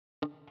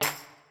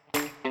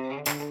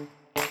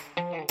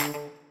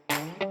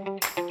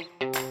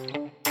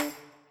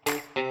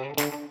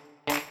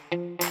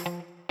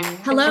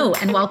Hello,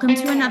 and welcome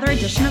to another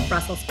edition of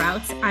Brussels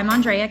Sprouts. I'm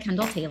Andrea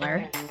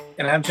Kendall-Taylor.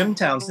 And I'm Jim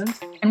Townsend.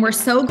 And we're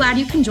so glad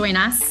you can join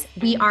us.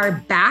 We are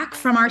back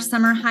from our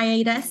summer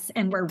hiatus,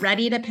 and we're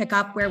ready to pick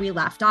up where we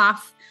left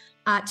off.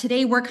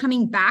 Today, we're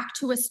coming back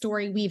to a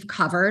story we've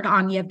covered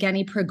on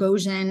Yevgeny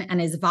Prigozhin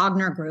and his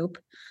Wagner group.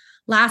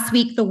 Last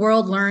week, the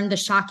world learned the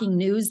shocking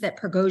news that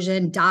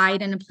Prigozhin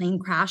died in a plane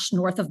crash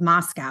north of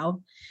Moscow.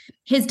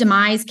 His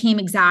demise came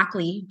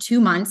exactly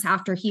 2 months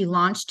after he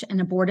launched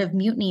an abortive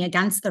mutiny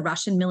against the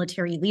Russian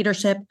military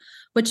leadership,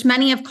 which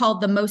many have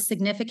called the most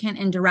significant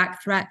and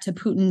direct threat to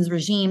Putin's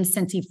regime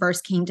since he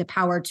first came to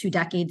power 2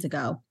 decades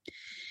ago.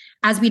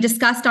 As we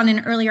discussed on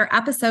an earlier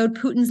episode,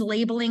 Putin's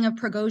labeling of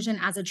Prigozhin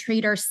as a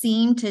traitor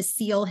seemed to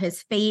seal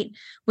his fate,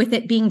 with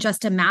it being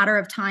just a matter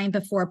of time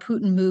before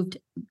Putin moved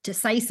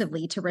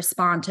decisively to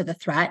respond to the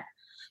threat.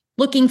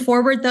 Looking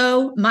forward,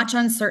 though, much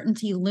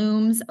uncertainty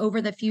looms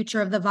over the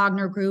future of the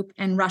Wagner Group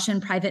and Russian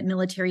private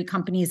military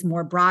companies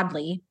more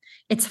broadly.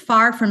 It's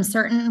far from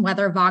certain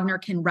whether Wagner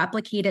can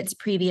replicate its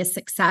previous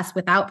success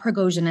without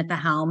Prigozhin at the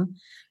helm.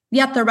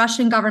 Yet the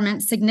Russian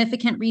government's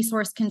significant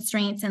resource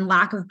constraints and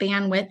lack of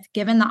bandwidth,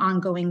 given the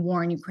ongoing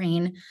war in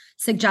Ukraine,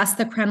 suggest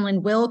the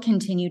Kremlin will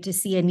continue to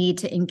see a need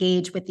to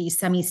engage with these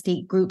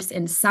semi-state groups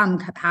in some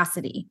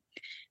capacity.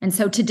 And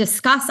so to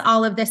discuss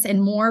all of this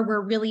and more,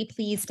 we're really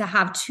pleased to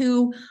have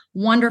 2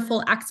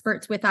 wonderful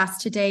experts with us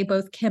today,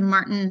 both Kim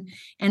Marten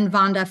and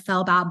Vanda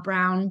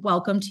Felbab-Brown.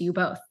 Welcome to you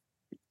both.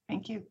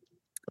 Thank you.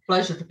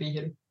 Pleasure to be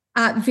here.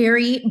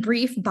 Very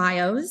brief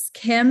bios.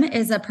 Kim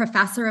is a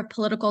professor of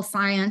political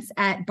science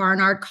at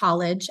Barnard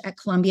College at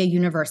Columbia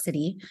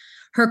University.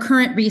 Her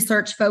current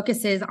research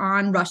focuses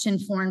on Russian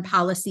foreign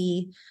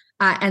policy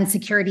and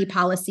security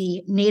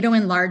policy, NATO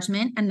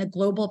enlargement, and the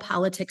global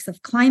politics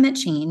of climate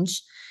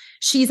change.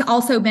 She's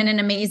also been an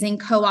amazing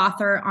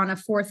co-author on a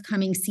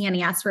forthcoming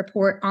CNES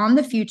report on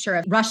the future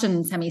of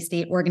Russian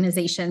semi-state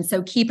organizations,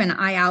 so keep an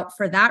eye out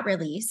for that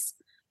release.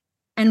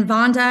 And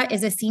Vanda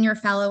is a senior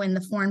fellow in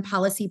the foreign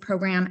policy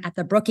program at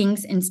the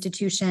Brookings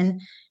Institution.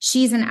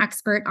 She's an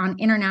expert on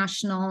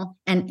international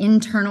and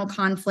internal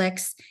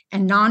conflicts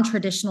and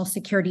non-traditional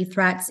security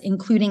threats,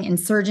 including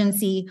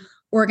insurgency,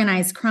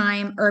 organized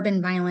crime,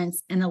 urban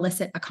violence, and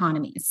illicit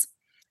economies.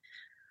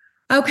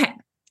 Okay,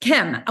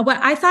 Kim, what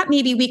I thought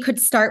maybe we could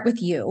start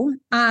with you.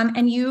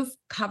 And you've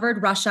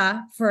covered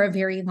Russia for a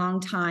very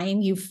long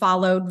time. You've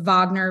followed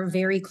Wagner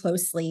very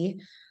closely.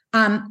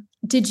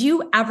 Did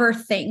you ever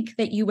think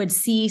that you would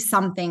see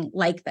something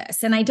like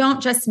this? And I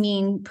don't just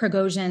mean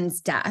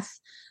Prigozhin's death,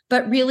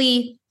 but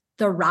really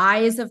the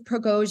rise of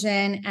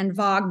Prigozhin and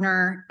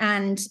Wagner,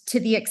 and to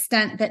the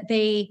extent that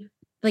they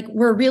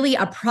were really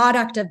a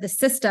product of the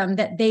system,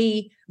 that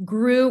they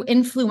grew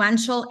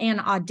influential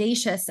and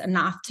audacious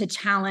enough to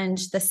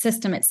challenge the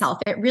system itself.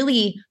 It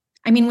really,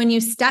 I mean, when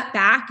you step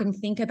back and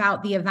think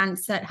about the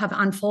events that have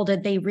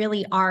unfolded, they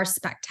really are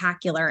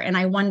spectacular. And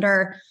I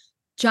wonder,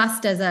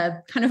 just as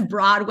a kind of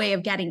broad way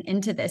of getting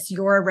into this,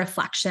 your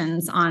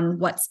reflections on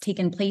what's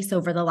taken place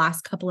over the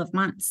last couple of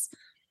months.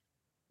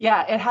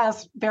 Yeah, it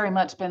has very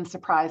much been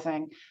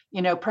surprising.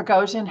 You know,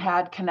 Prigozhin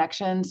had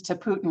connections to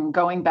Putin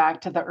going back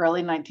to the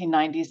early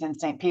 1990s in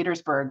St.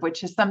 Petersburg,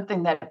 which is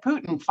something that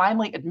Putin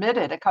finally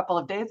admitted a couple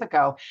of days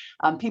ago.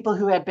 People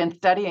who had been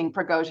studying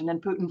Prigozhin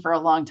and Putin for a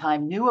long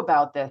time knew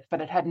about this, but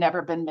it had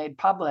never been made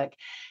public.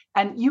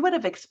 And you would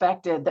have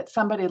expected that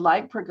somebody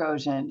like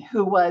Prigozhin,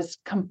 who was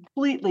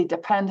completely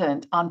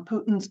dependent on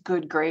Putin's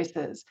good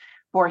graces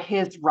for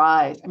his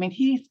rise. I mean,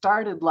 he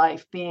started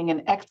life being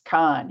an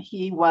ex-con.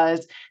 He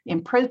was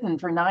imprisoned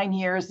for 9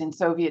 years in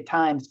Soviet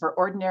times for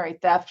ordinary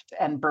theft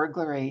and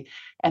burglary.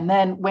 And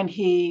then when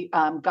he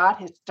got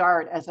his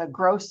start as a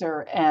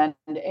grocer and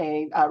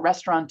a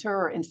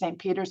restaurateur in St.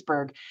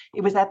 Petersburg,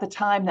 it was at the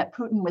time that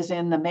Putin was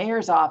in the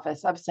mayor's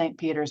office of St.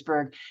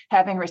 Petersburg,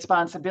 having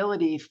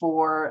responsibility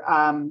for,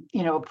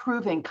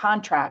 approving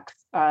contracts.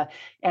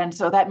 And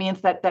so that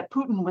means that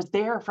Putin was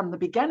there from the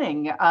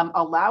beginning,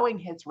 allowing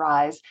his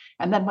rise.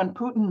 And then when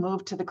Putin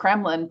moved to the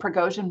Kremlin,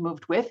 Prigozhin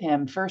moved with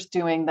him, first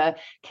doing the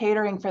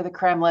catering for the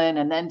Kremlin,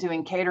 and then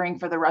doing catering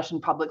for the Russian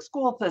public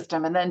school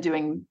system, and then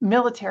doing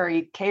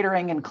military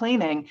catering and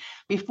cleaning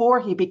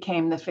before he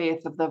became the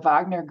face of the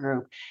Wagner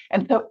Group.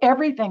 And so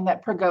everything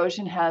that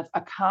Prigozhin has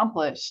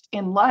accomplished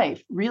in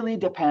life really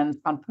depends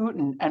on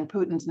Putin and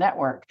Putin's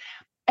network.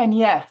 And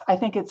yes, I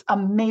think it's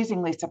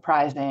amazingly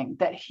surprising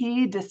that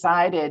he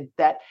decided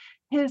that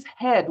his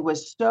head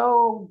was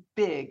so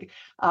big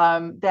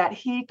that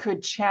he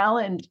could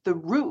challenge the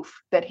roof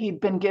that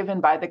he'd been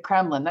given by the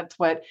Kremlin. That's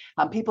what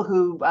people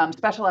who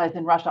specialize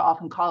in Russia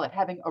often call it,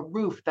 having a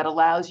roof that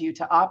allows you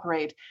to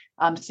operate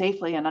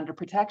safely and under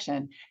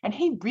protection. And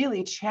he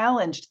really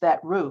challenged that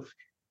roof.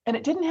 And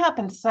it didn't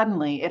happen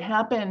suddenly. It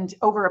happened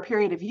over a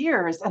period of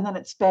years, and then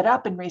it sped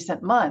up in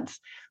recent months.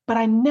 But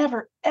I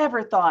never,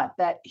 ever thought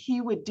that he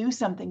would do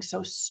something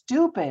so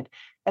stupid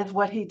as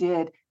what he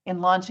did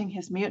in launching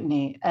his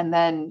mutiny and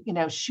then,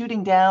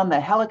 shooting down the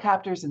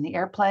helicopters and the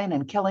airplane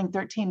and killing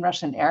 13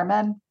 Russian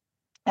airmen.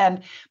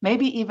 And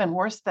maybe even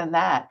worse than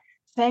that,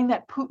 saying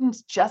that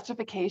Putin's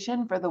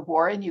justification for the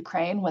war in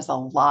Ukraine was a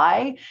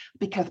lie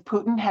because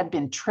Putin had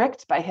been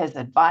tricked by his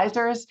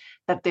advisors,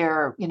 that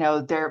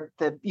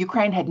the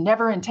Ukraine had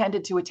never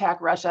intended to attack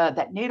Russia,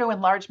 that NATO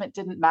enlargement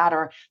didn't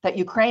matter, that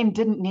Ukraine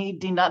didn't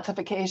need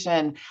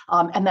denazification,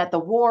 and that the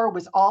war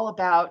was all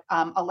about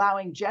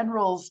allowing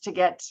generals to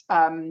get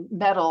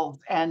medals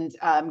and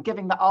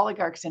giving the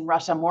oligarchs in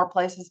Russia more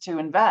places to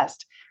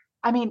invest.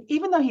 I mean,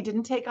 even though he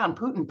didn't take on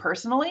Putin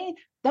personally,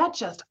 that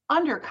just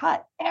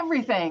undercut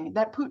everything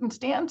that Putin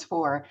stands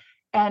for.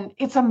 And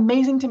it's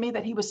amazing to me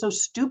that he was so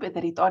stupid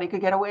that he thought he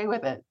could get away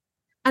with it.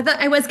 I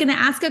thought I was going to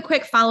ask a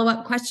quick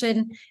follow-up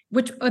question,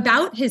 which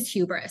about his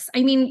hubris.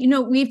 I mean,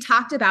 we've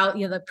talked about,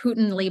 that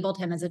Putin labeled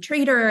him as a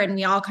traitor, and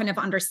we all kind of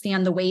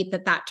understand the weight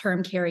that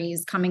term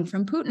carries coming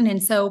from Putin.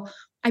 And so,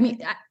 I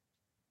mean,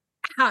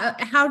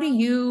 how do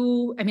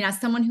you,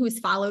 as someone who has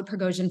followed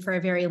Prigozhin for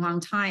a very long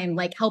time,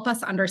 help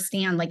us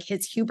understand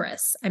his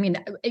hubris? I mean,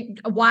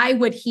 why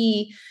would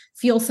he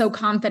feel so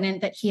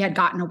confident that he had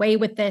gotten away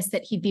with this,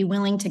 that he'd be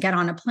willing to get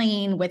on a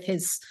plane with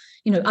his,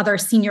 other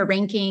senior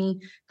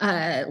ranking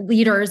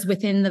leaders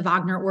within the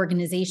Wagner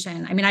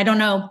organization? I mean, I don't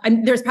know.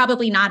 There's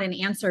probably not an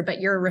answer, but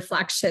your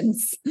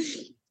reflections.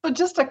 So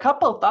just a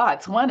couple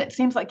thoughts. One, it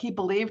seems like he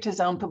believed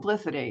his own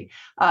publicity.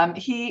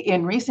 He,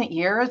 in recent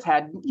years,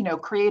 had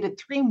created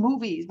 3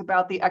 movies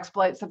about the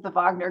exploits of the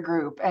Wagner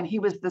Group, and he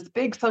was this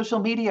big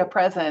social media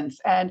presence,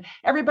 and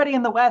everybody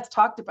in the West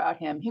talked about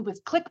him. He was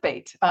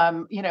clickbait,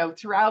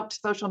 throughout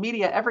social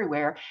media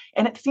everywhere,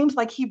 and it seems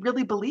like he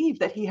really believed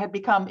that he had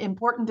become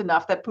important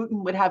enough that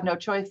Putin would have no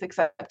choice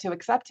except to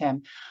accept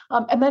him.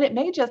 And then it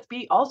may just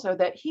be also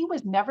that he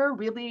was never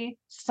really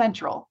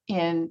central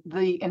in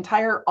the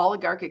entire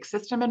oligarchic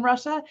system in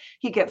Russia.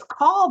 He gets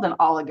called an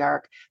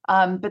oligarch,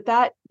 but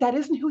that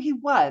isn't who he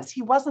was.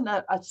 He wasn't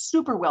a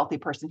super wealthy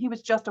person. He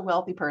was just a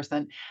wealthy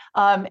person.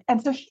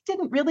 And so he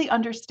didn't really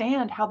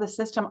understand how the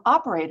system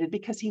operated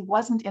because he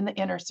wasn't in the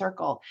inner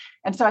circle.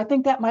 And so I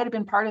think that might have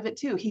been part of it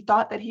too. He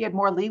thought that he had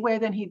more leeway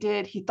than he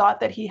did. He thought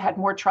that he had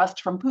more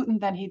trust from Putin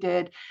than he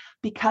did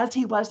because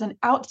he was an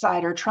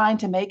outsider trying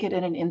to make it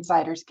in an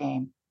insider's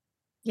game.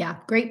 Yeah,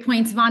 great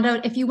points, Vanda.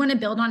 If you want to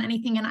build on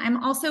anything, and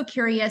I'm also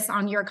curious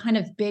on your kind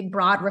of big,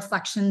 broad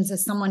reflections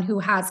as someone who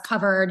has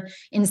covered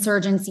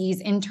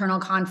insurgencies, internal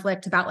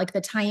conflict, about the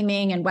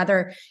timing and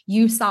whether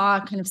you saw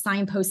kind of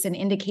signposts and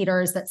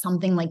indicators that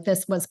something like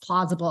this was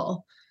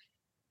plausible.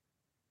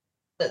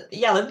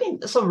 Yeah, let me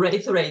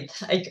reiterate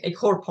a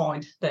core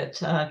point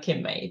that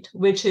Kim made,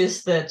 which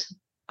is that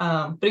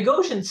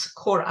Prigozhin's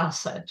core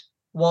asset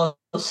was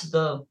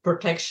the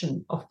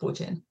protection of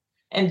Putin.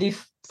 And they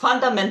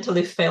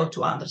fundamentally failed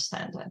to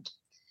understand that.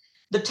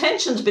 The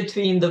tensions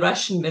between the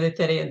Russian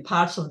military and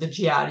parts of the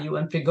GRU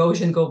and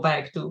Prigozhin go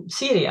back to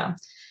Syria.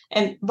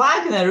 And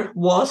Wagner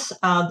was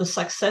the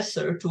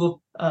successor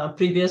to a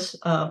previous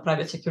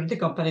private security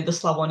company, the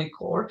Slavonic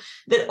Corps,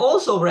 that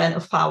also ran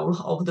afoul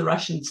of the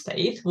Russian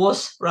state,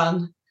 was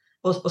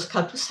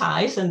cut to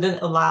size and then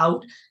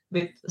allowed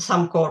with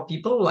some core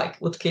people like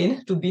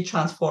Utkin to be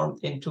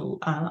transformed into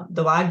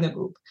the Wagner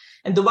Group.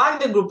 And the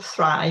Wagner Group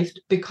thrived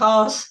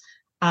because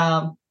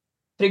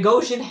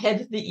Prigozhin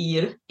had the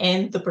ear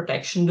and the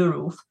protection, the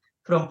roof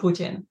from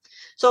Putin.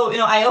 So,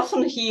 I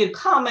often hear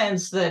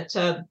comments that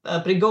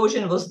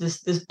Prigozhin was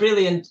this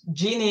brilliant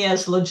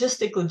genius,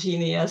 logistical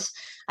genius.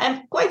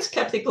 I'm quite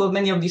skeptical of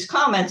many of these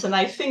comments, and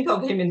I think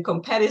of him in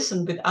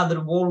comparison with other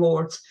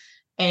warlords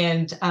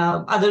and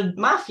other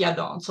mafia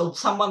dons. So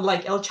someone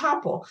like El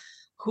Chapo,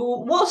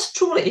 who was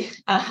truly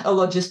a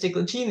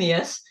logistical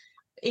genius,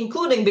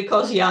 including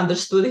because he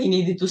understood he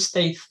needed to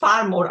stay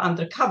far more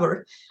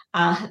undercover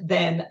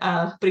than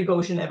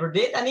Prigozhin ever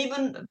did, and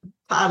even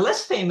far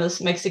less famous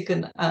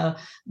Mexican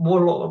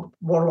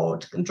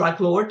warlord,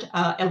 drug lord,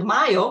 El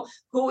Mayo,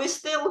 who is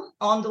still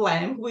on the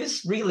lam, who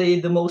is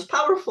really the most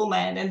powerful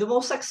man and the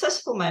most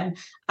successful man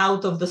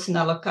out of the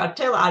Sinaloa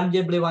cartel,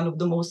 arguably one of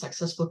the most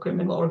successful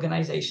criminal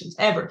organizations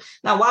ever.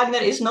 Now, Wagner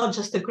is not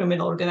just a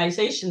criminal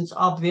organization, it's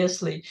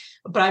obviously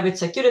a private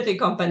security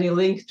company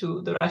linked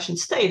to the Russian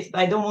state.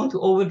 I don't want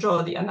to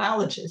overdraw the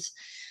analogies.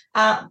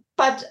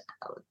 But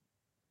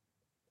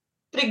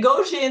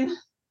Prigozhin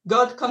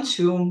got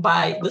consumed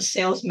by the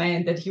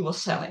salesman that he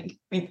was selling.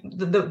 I mean,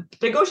 the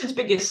Prigozhin's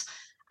biggest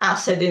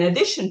asset, in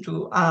addition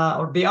to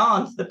or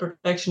beyond the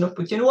protection of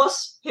Putin,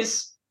 was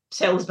his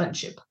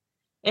salesmanship.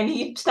 And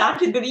he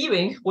started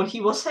believing what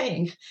he was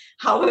saying,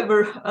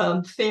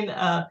 however thin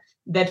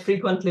that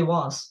frequently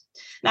was.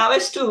 Now,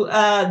 as to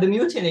the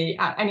mutiny,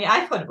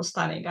 I thought it was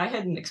stunning. I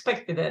hadn't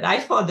expected it. I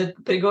thought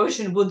that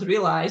Prigozhin would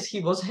realize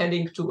he was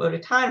heading to a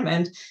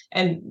retirement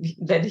and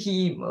that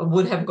he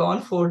would have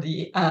gone for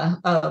the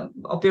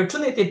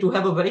opportunity to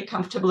have a very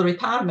comfortable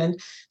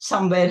retirement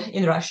somewhere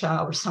in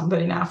Russia or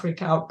somewhere in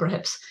Africa or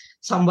perhaps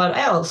somewhere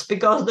else,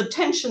 because the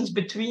tensions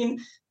between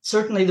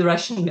certainly the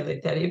Russian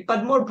military,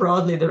 but more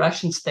broadly the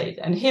Russian state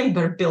and him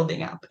were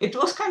building up. It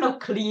was kind of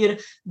clear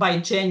by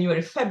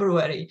January,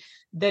 February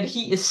that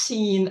he is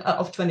seen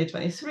of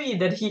 2023,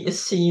 that he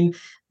is seen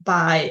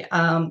by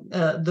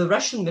the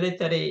Russian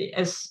military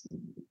as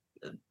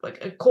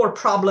like a core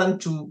problem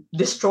to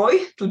destroy,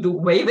 to do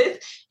away with,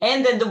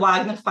 and then the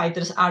Wagner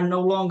fighters are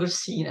no longer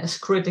seen as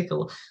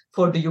critical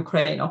for the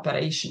Ukraine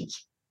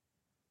operations.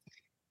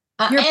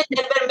 And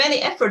there were many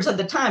efforts at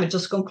the time,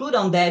 just conclude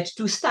on that,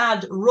 to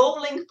start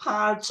rolling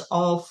parts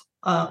of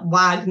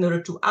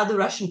Wagner to other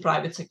Russian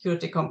private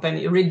security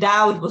company.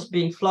 Redoubt was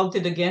being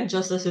floated again,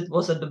 just as it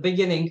was at the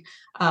beginning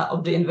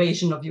of the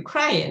invasion of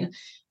Ukraine.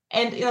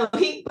 And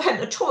he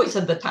had a choice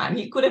at the time.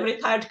 He could have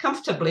retired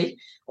comfortably,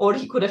 or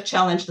he could have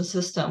challenged the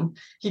system.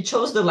 He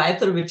chose the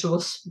latter, which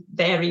was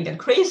daring and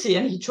crazy,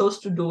 and he chose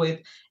to do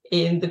it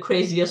in the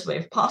craziest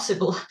way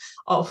possible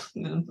of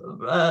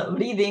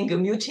leading a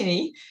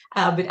mutiny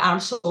with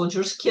armed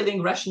soldiers,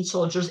 killing Russian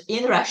soldiers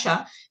in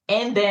Russia,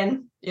 and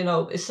then,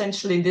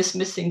 essentially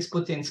dismissing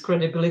Putin's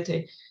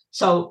credibility.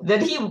 So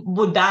that he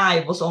would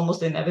die was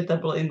almost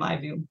inevitable in my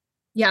view.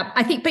 Yeah,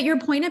 I think, but your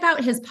point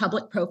about his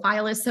public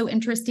profile is so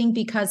interesting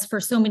because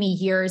for so many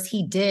years,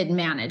 he did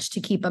manage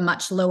to keep a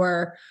much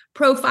lower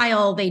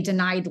profile. They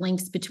denied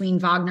links between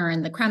Wagner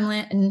and the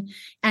Kremlin.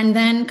 And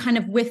then kind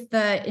of with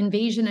the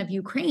invasion of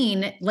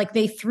Ukraine, like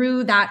they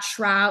threw that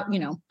shroud,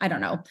 I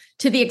don't know,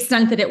 to the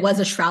extent that it was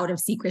a shroud of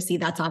secrecy,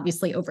 that's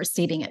obviously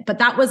overstating it, but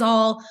that was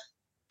all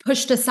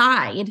pushed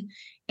aside.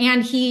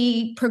 And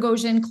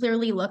Prigozhin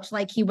clearly looked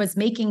like he was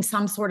making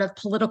some sort of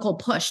political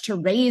push to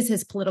raise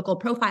his political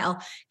profile.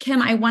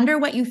 Kim, I wonder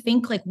what you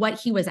think, like what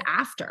he was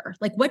after.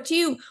 Like, what do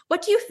you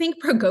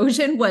think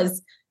Prigozhin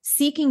was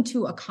seeking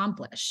to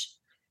accomplish?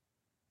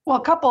 Well,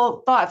 a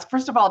couple thoughts.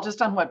 First of all,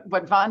 just on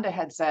what Vanda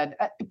had said,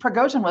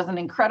 Prigozhin was an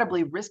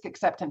incredibly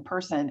risk-acceptant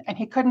person, and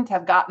he couldn't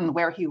have gotten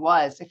where he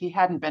was if he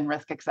hadn't been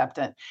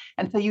risk-acceptant.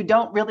 And so you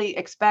don't really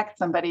expect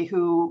somebody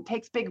who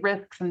takes big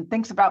risks and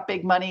thinks about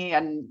big money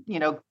and,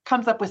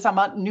 comes up with some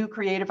new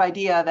creative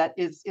idea that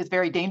is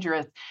very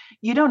dangerous.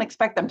 You don't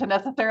expect them to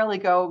necessarily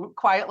go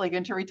quietly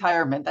into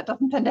retirement. That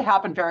doesn't tend to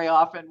happen very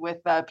often with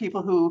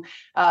people who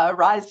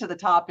rise to the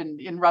top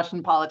in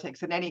Russian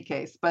politics in any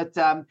case. But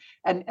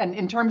and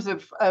in terms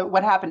of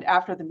what happened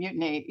after the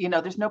mutiny,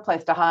 there's no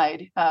place to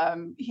hide.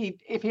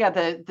 If he had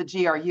the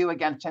GRU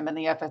against him and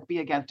the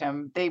FSB against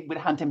him, they would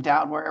hunt him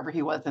down wherever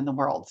he was in the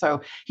world. So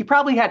he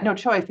probably had no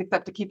choice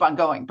except to keep on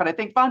going. But I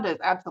think Vanda is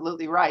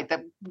absolutely right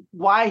that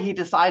why he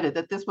decided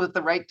that this was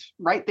the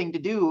right thing to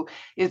do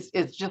is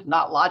just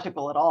not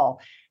logical at all.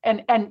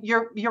 And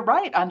you're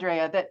right,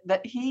 Andrea,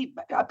 that he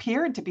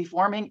appeared to be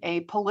forming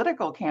a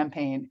political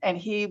campaign, and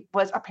he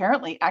was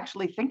apparently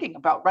actually thinking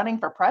about running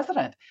for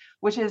president,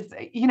 which is,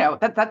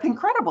 that's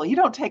incredible. You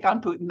don't take on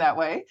Putin that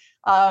way.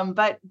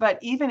 But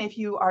even if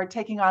you are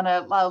taking on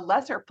a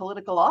lesser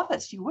political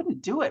office, you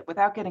wouldn't do it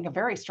without getting a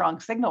very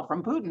strong signal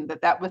from Putin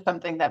that was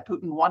something that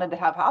Putin wanted to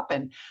have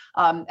happen.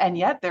 And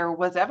yet there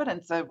was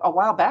evidence a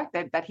while back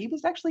that he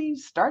was actually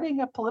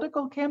starting a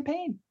political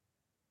campaign.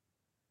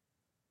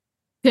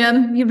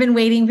 Jim, you've been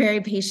waiting very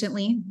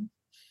patiently.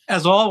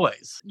 As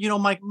always.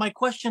 My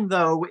question,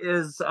 though,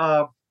 is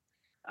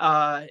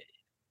I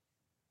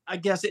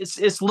guess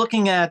it's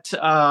looking at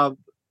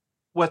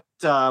what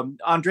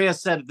Andrea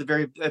said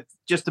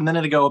just a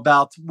minute ago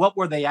about what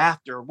were they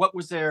after? What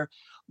was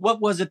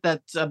it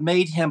that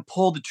made him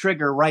pull the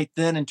trigger right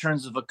then in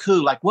terms of a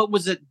coup? Like, what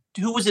was it?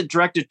 Who was it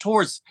directed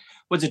towards?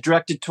 Was it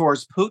directed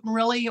towards Putin,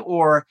 really,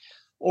 or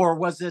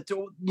was it,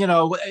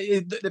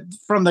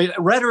 from the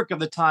rhetoric of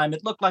the time,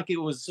 it looked like it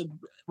was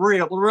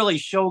really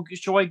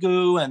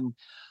Shoigu and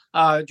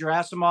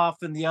Gerasimov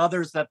and the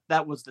others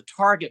that was the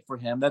target for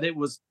him, that he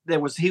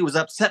was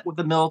upset with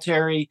the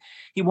military.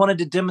 He wanted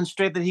to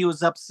demonstrate that he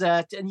was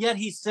upset, and yet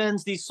he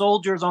sends these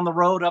soldiers on the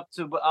road up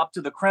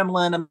to the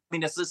Kremlin. I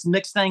mean, it's this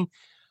mixed thing.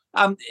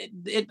 I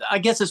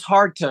guess it's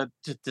hard to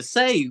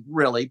say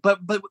really, but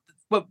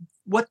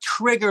what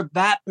triggered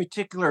that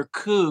particular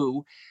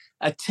coup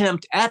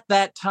attempt at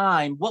that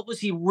time? What was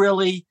he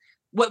really?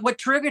 What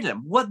triggered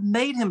him? What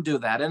made him do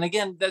that? And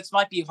again, this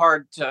might be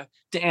hard to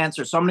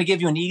answer. So I'm going to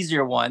give you an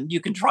easier one. You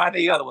can try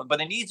the other one,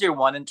 but an easier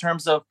one in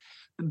terms of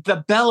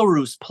the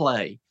Belarus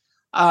play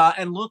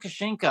and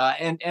Lukashenko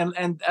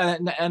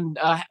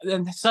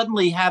and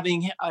suddenly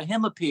having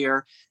him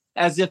appear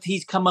as if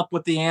he's come up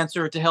with the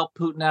answer to help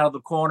Putin out of the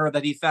corner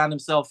that he found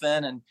himself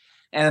in,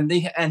 and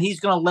he's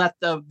going to let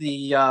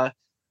the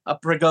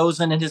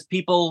Prigozhin and his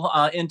people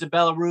into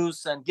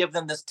Belarus and give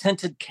them this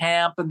tented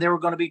camp, and they were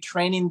going to be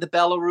training the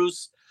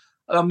Belarus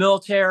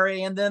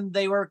military, and then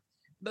they were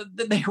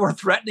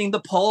threatening the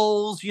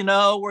Poles.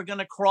 We're going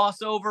to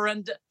cross over,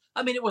 and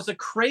I mean, it was a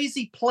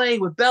crazy play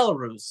with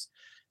Belarus.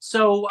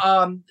 So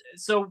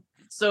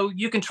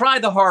you can try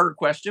the harder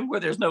question where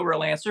there's no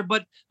real answer,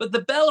 but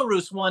the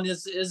Belarus one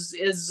is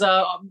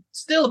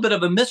still a bit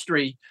of a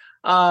mystery.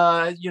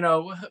 Did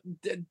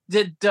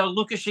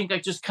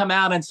Lukashenko just come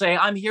out and say,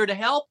 "I'm here to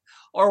help,"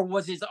 or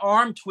was his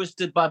arm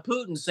twisted by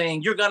Putin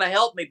saying, "You're going to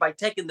help me by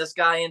taking this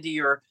guy into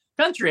your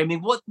country"? I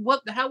mean, what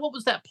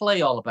was that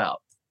play all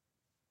about?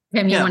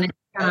 Tim, you want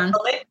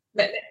to?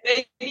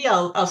 Maybe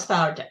I'll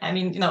start. I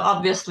mean,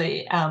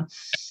 obviously,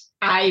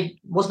 I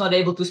was not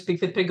able to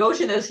speak with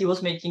Prigozhin as he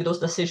was making those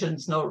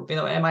decisions, nor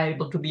am I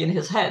able to be in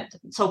his head.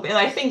 So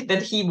I think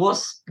that he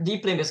was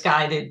deeply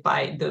misguided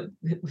by the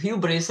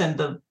hubris and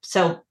the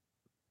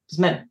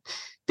salesman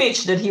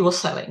pitch that he was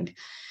selling.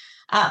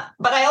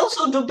 But I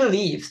also do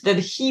believe that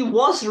he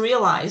was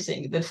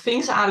realizing that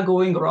things are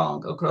going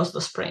wrong across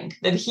the spring,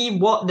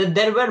 that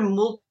there were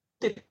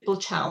multiple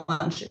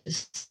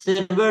challenges.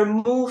 There were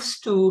moves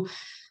to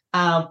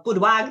put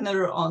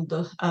Wagner on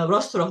the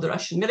roster of the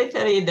Russian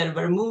military. There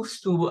were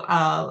moves to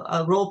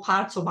roll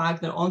parts of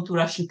Wagner onto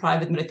Russian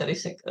private military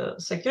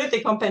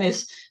security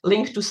companies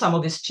linked to some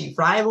of his chief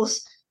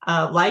rivals,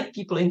 like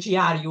people in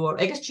GRU or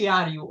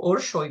ex-GRU or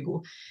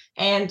Shoigu.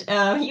 And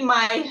he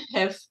might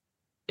have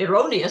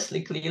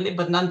erroneously, clearly,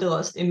 but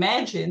nonetheless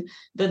imagine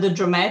that the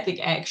dramatic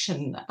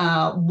action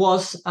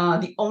was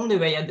the only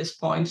way at this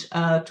point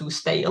to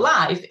stay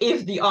alive,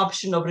 if the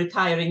option of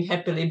retiring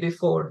happily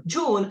before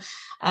June,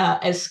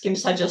 as Kim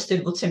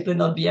suggested, would simply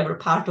not be ever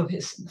part of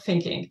his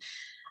thinking.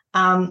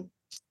 And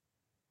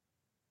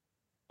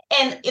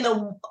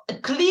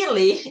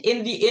clearly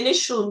in the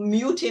initial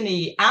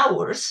mutiny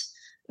hours,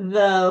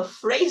 the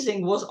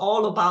phrasing was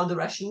all about the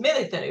Russian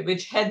military,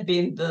 which had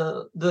been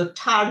the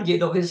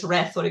target of his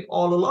rhetoric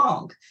all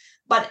along.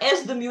 But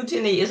as the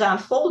mutiny is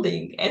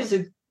unfolding, as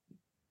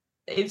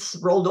it's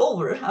rolled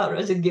over, or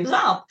as it gives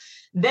up,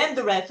 then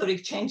the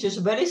rhetoric changes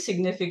very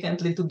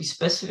significantly to be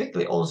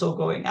specifically also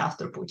going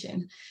after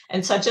Putin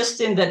and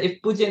suggesting that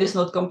if Putin is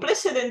not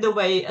complicit in the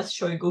way as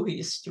Shoigu,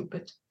 he is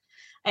stupid.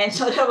 And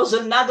so there was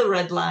another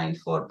red line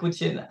for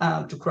Putin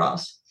to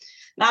cross.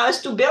 Now,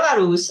 as to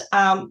Belarus,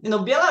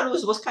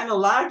 Belarus was kind of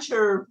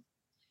larger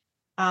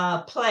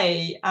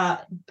play,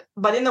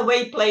 but in a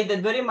way play that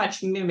very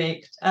much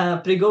mimicked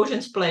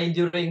Prigozhin's play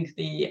during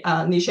the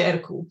Niger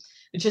coup,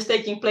 which is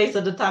taking place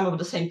at the time of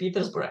the St.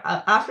 Petersburg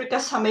Africa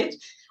Summit.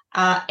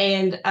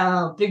 And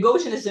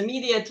Prigozhin is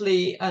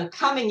immediately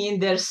coming in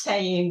there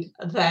saying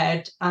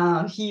that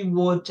he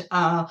would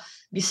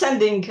be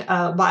sending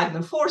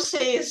Wagner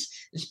forces,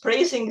 is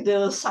praising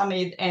the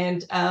summit,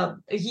 and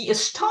he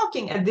is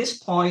talking at this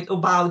point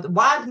about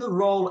Wagner's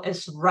role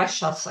as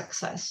Russia's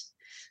success.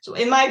 So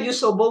in my view,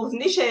 so both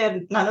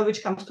Niger, none of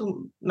which comes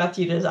to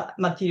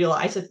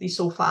materialize at least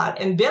so far,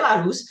 and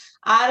Belarus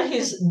are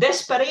his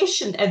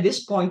desperation at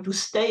this point to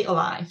stay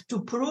alive,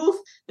 to prove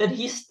that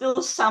he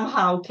still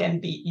somehow can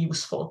be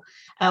useful,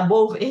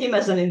 both him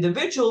as an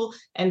individual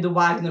and the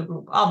Wagner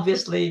group.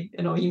 Obviously,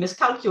 he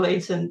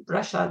miscalculates and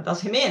Russia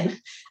does him in.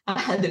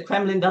 The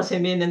Kremlin does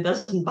him in and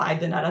doesn't buy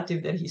the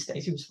narrative that he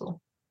stays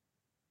useful.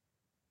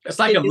 It's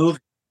like a movie.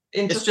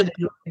 It's just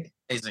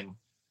amazing.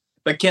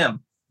 But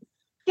Kim.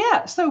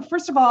 Yeah, so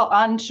first of all,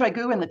 on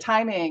Shoigu and the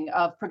timing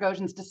of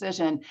Prigozhin's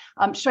decision,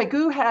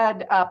 Shoigu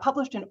had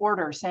published an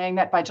order saying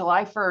that by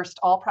July 1st,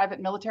 all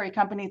private military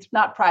companies,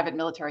 not private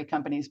military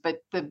companies, but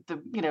the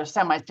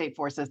semi-state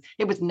forces,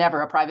 it was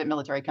never a private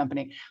military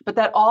company, but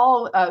that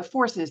all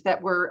forces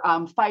that were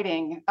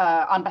fighting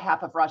on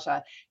behalf of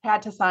Russia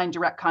had to sign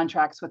direct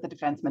contracts with the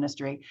defense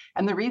ministry.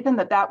 And the reason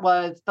that that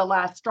was the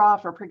last straw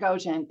for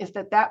Prigozhin is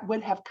that that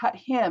would have cut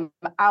him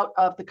out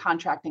of the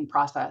contracting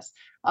process.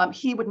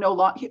 He would no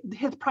longer,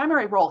 his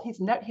primary role, he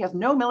has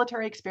no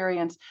military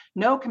experience,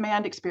 no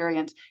command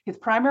experience. His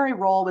primary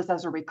role was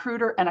as a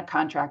recruiter and a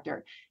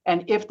contractor.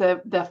 And if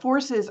the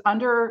forces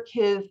under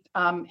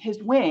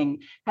his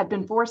wing had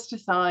been forced to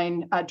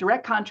sign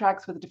direct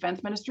contracts with the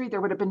defense ministry,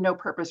 there would have been no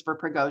purpose for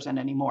Prigozhin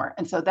anymore.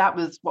 And so that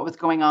was what was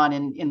going on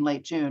in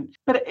late June.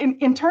 But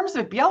in terms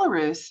of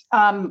Belarus,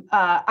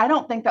 I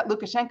don't think that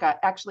Lukashenko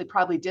actually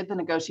probably did the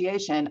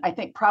negotiation. I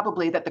think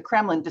probably that the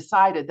Kremlin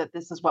decided that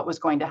this is what was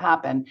going to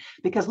happen,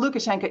 because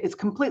Lukashenko is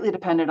completely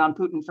dependent on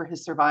Putin for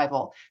his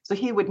survival. So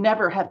he would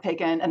never have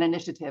taken an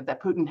initiative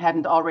that Putin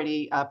hadn't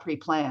already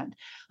pre-planned.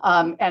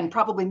 And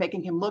probably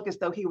making him look as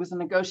though he was a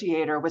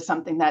negotiator was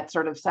something that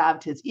sort of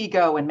salved his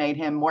ego and made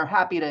him more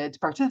happy to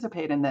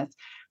participate in this.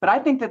 But I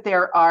think that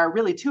there are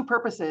really two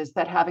purposes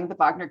that having the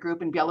Wagner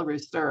Group in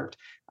Belarus served.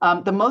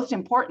 The most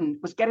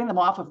important was getting them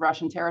off of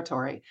Russian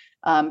territory,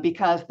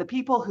 because the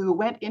people who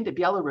went into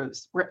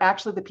Belarus were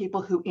actually the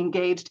people who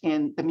engaged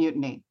in the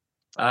mutiny.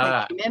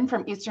 They came in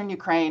from eastern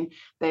Ukraine.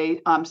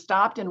 They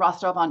stopped in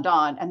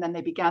Rostov-on-Don, and then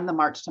they began the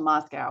march to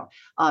Moscow.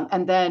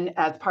 And then,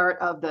 as part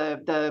of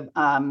the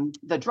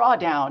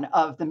drawdown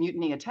of the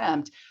mutiny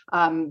attempt,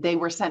 they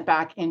were sent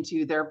back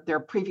into their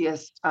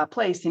previous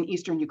place in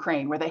eastern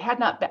Ukraine, where they had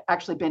not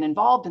actually been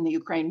involved in the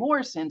Ukraine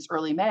war since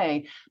early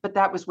May, but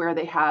that was where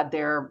they had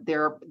their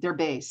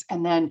base.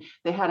 And then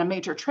they had a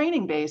major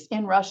training base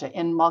in Russia,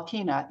 in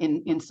Malkina,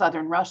 in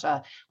southern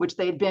Russia, which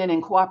they'd been in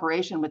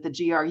cooperation with the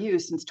GRU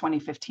since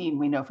 2015.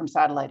 We know from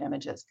satellite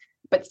images.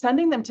 But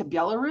sending them to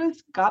Belarus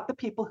got the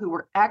people who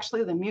were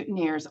actually the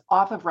mutineers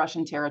off of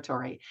Russian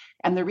territory.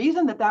 And the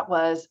reason that that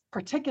was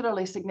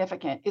particularly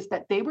significant is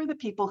that they were the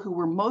people who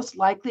were most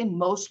likely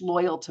most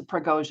loyal to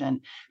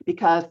Prigozhin,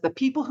 because the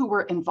people who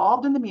were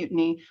involved in the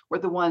mutiny were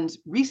the ones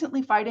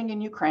recently fighting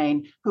in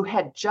Ukraine who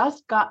had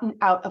just gotten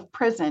out of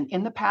prison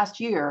in the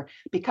past year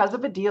because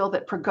of a deal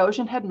that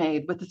Prigozhin had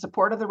made with the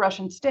support of the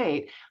Russian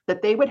state,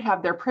 that they would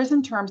have their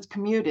prison terms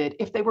commuted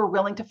if they were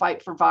willing to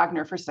fight for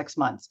Wagner for 6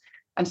 months.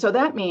 And so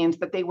that means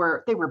that they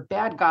were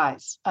bad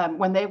guys.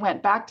 When they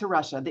went back to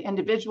Russia, the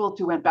individuals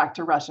who went back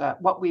to Russia,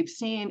 what we've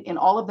seen in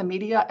all of the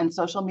media and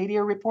social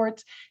media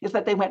reports is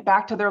that they went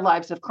back to their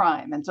lives of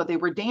crime. And so they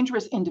were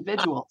dangerous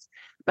individuals.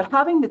 But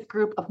having this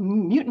group of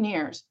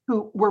mutineers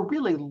who were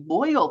really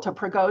loyal to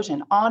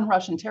Prigozhin on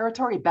Russian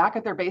territory back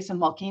at their base in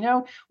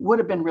Malkino would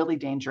have been really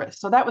dangerous.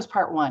 So that was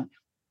part one.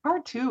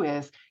 Part two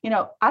is,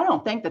 I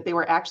don't think that they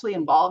were actually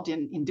involved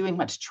in doing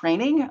much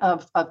training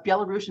of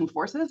Belarusian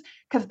forces,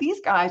 because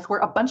these guys were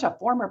a bunch of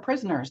former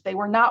prisoners. They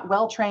were not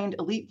well-trained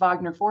elite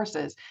Wagner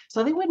forces.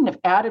 So they wouldn't have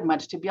added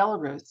much to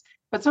Belarus.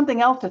 But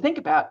something else to think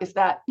about is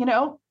that,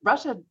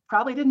 Russia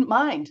probably didn't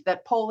mind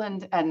that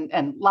Poland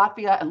and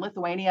Latvia and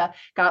Lithuania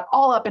got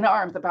all up in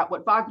arms about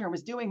what Wagner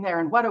was doing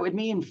there and what it would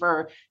mean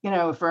for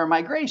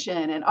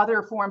migration and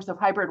other forms of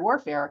hybrid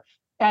warfare.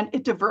 And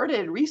it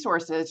diverted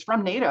resources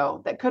from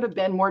NATO that could have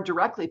been more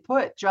directly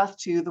put just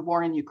to the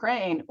war in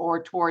Ukraine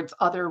or towards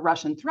other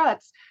Russian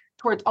threats,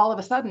 towards all of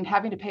a sudden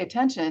having to pay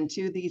attention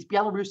to these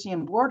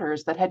Belarusian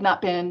borders that had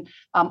not been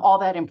all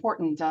that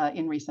important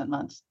in recent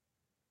months.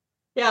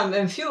 Yeah,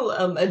 a few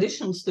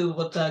additions to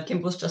what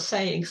Kim was just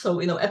saying.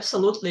 So,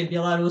 absolutely,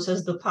 Belarus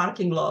is the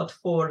parking lot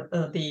for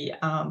the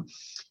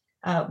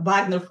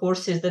Wagner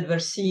forces that were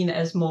seen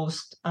as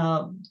most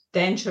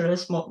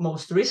dangerous,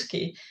 most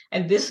risky.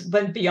 And this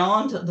went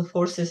beyond the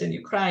forces in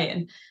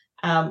Ukraine.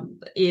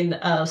 In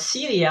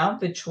Syria,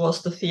 which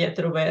was the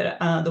theater where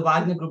the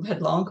Wagner group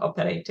had long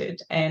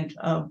operated, and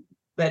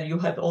where you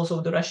have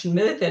also the Russian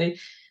military,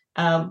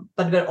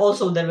 but where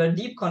also there were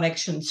deep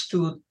connections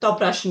to top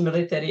Russian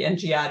military and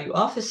GRU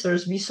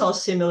officers, we saw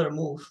similar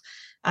move.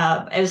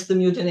 As the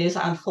mutiny is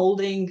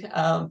unfolding,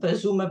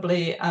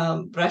 presumably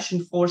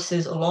Russian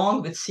forces,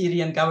 along with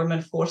Syrian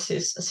government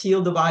forces,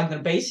 seal the Wagner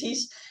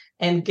bases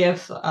and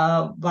give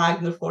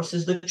Wagner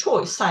forces the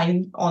choice,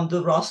 sign on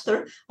the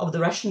roster of the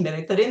Russian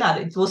military. Now,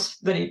 it was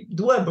very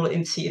doable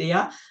in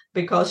Syria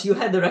because you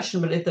had the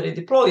Russian military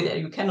deployed there.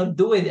 You cannot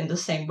do it in the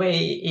same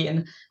way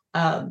in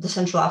the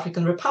Central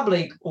African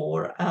Republic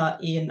or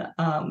in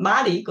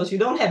Mali, because you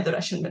don't have the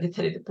Russian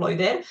military deployed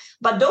there.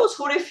 But those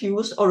who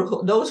refused,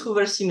 or those who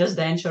were seen as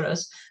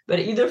dangerous, were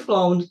either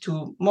flown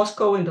to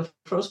Moscow in the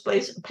first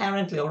place,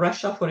 apparently, or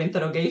Russia for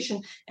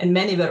interrogation, and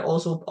many were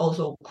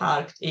also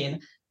parked in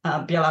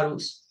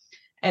Belarus.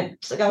 And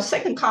a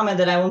second comment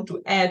that I want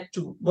to add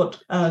to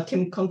what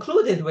Kim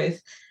concluded with,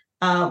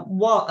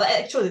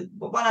 actually,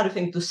 one other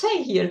thing to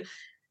say here.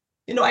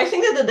 I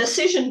think that the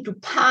decision to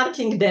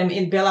parking them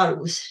in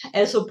Belarus,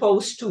 as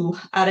opposed to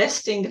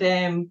arresting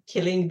them,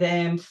 killing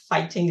them,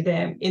 fighting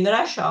them in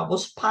Russia,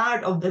 was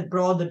part of the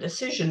broader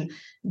decision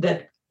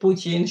that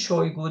Putin,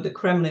 Shoigu, the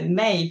Kremlin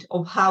made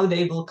of how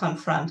they will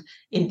confront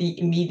in the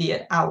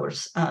immediate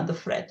hours the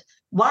threat.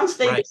 Once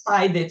they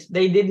decided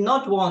they did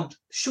not want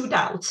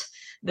shootouts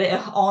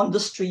on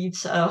the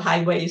streets,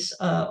 highways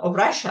of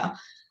Russia,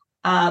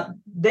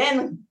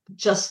 then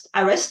just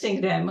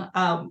arresting them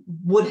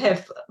would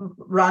have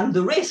run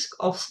the risk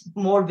of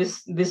more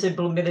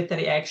visible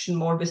military action,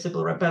 more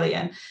visible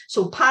rebellion.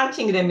 So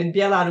parking them in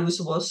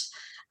Belarus was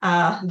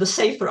the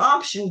safer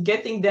option,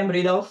 getting them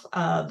rid of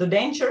the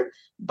danger,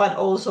 but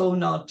also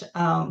not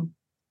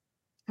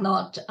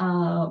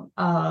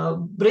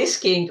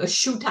risking a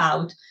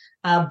shootout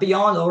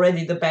beyond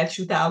already the bad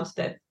shootouts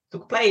that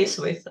took place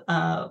with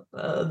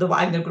the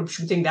Wagner group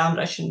shooting down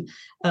Russian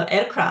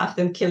aircraft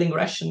and killing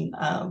Russian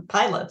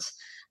pilots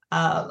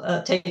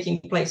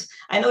taking place.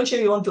 I know, Jim,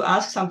 you want to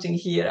ask something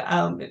here.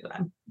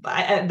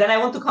 Then I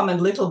want to comment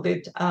a little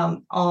bit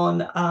on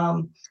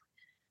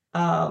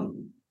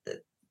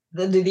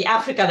the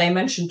Africa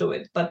dimension to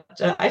it, but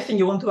I think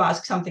you want to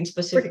ask something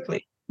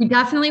specifically. We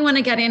definitely want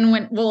to get in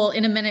when we'll,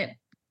 in a minute,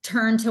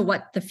 turn to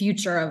what the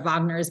future of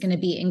Wagner is going to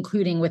be,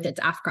 including with its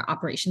Africa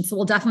operation. So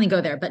we'll definitely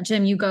go there. But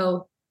Jim, you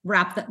go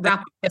wrap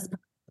this.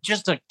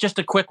 Just a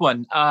quick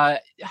one.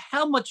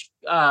 How much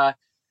did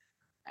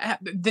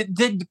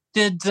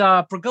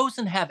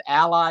Prigozhin have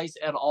allies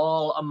at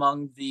all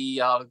among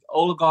the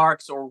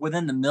oligarchs or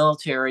within the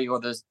military or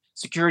the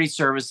security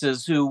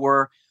services who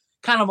were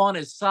kind of on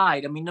his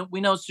side? I mean,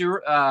 we know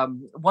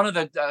one of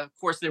the, of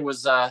course, there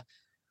was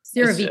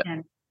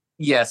Surovikin.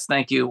 Yes,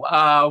 thank you.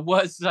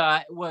 Was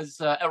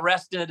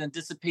arrested and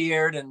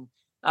disappeared, and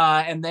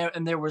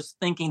there was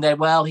thinking that,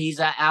 well, he's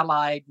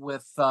allied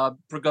with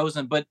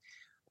Prigozhin. But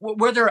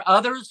were there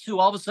others who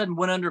all of a sudden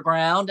went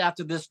underground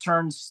after this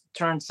turned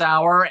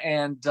sour,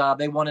 and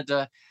they wanted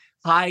to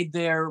hide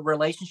their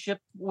relationship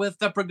with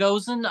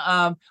Prigozhin?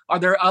 Are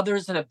there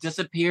others that have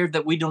disappeared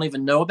that we don't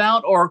even know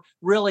about, or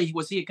really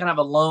was he kind of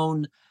a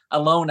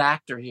lone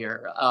actor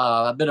here,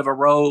 a bit of a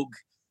rogue,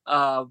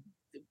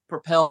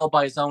 propelled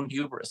by his own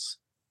hubris?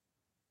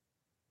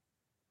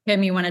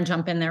 Kim, you want to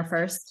jump in there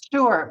first?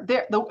 Sure.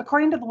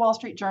 According to the Wall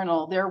Street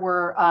Journal, there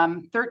were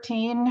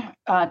 13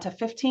 to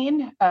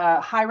 15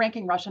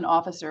 high-ranking Russian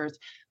officers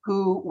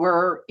who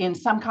were in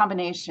some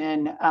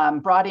combination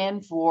brought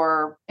in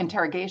for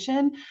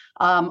interrogation,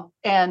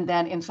 and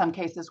then in some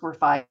cases were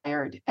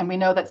fired. And we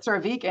know that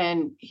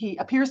Surovikin, he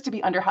appears to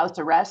be under house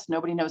arrest.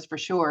 Nobody knows for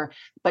sure,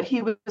 but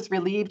he was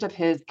relieved of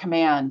his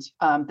command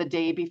the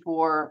day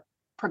before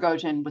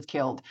Prigozhin was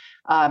killed.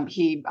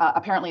 He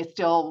apparently is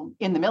still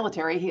in the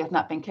military. He has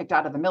not been kicked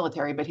out of the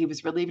military, but he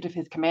was relieved of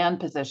his command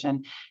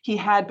position. He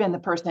had been the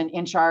person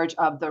in charge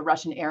of the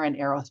Russian air and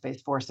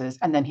aerospace forces,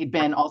 and then he'd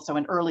been also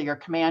an earlier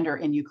commander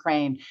in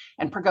Ukraine.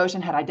 And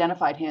Prigozhin had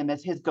identified him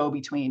as his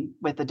go-between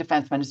with the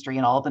defense ministry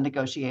and all the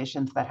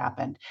negotiations that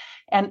happened.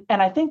 And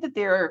I think that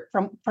there,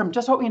 from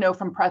just what we know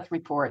from press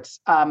reports,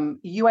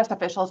 U.S.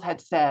 officials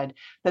had said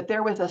that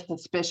there was a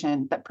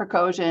suspicion that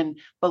Prigozhin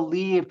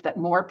believed that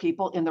more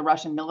people in the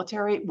Russian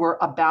military were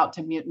about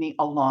to mutiny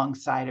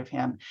alongside of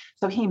him.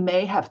 So he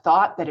may have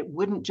thought that it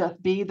wouldn't just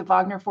be the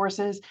Wagner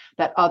forces,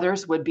 that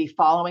others would be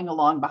following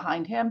along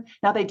behind him.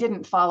 Now, they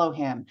didn't follow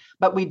him,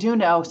 but we do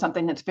know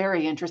something that's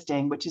very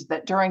interesting, which is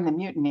that during the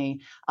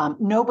mutiny,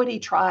 nobody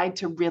tried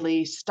to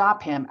really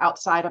stop him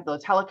outside of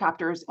those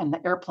helicopters and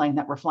the airplane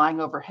that were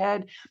flying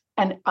overhead.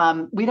 And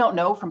we don't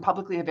know from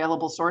publicly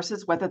available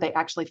sources whether they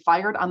actually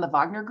fired on the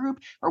Wagner group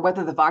or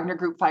whether the Wagner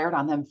group fired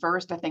on them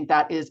first. I think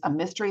that is a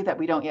mystery that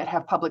we don't yet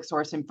have public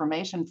source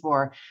information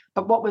for.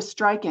 But what was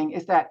striking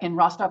is that in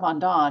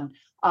Rostov-on-Don,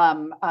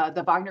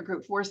 the Wagner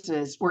Group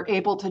forces were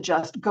able to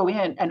just go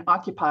in and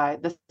occupy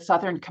the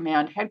Southern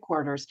Command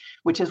headquarters,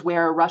 which is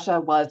where Russia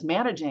was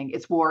managing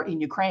its war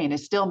in Ukraine,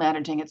 is still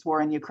managing its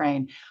war in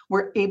Ukraine.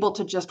 We're able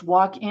to just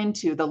walk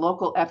into the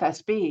local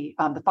FSB,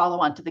 the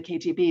follow-on to the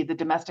KGB, the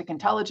Domestic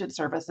Intelligence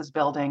Services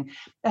building,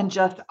 and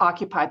just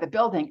occupy the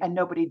building, and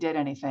nobody did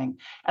anything.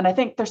 And I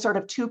think there's sort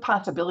of two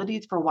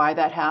possibilities for why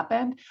that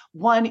happened.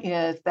 One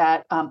is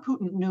that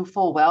Putin knew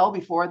full well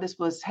before this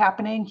was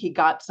happening. He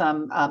got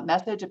some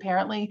message,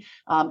 apparently,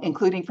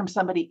 including from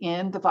somebody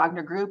in the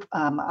Wagner group,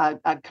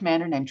 a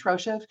commander named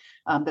Troshev,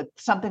 that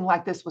something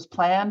like this was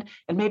planned.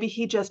 And maybe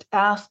he just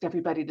asked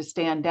everybody to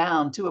stand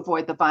down to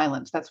avoid the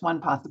violence. That's one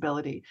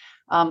possibility.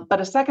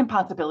 But a second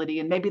possibility,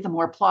 and maybe the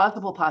more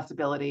plausible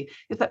possibility,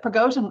 is that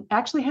Prigozhin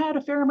actually had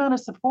a fair amount of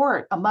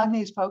support among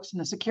these folks in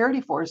the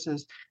security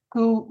forces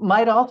who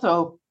might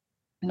also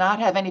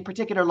not have any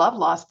particular love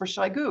lost for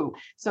Shoigu.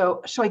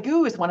 So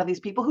Shoigu is one of these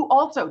people who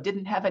also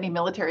didn't have any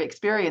military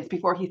experience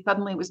before he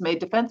suddenly was made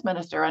defense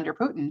minister under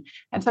Putin.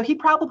 And so he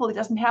probably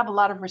doesn't have a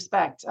lot of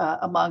respect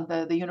among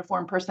the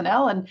uniformed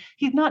personnel, and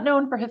he's not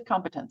known for his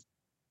competence.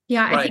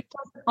 Yeah, I think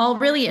that's all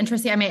really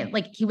interesting. I mean,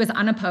 like, he was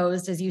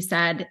unopposed, as you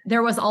said.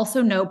 There was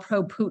also no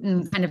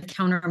pro-Putin kind of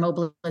counter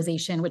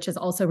mobilization, which is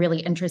also really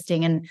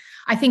interesting. And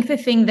I think the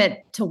thing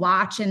that to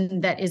watch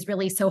and that is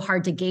really so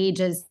hard to gauge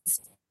is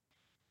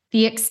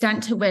the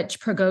extent to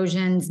which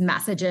Prigozhin's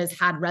messages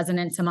had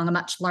resonance among a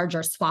much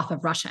larger swath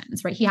of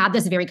Russians, right? He had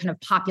this very kind of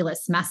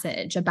populist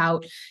message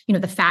about,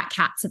 the fat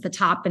cats at the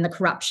top and the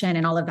corruption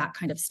and all of that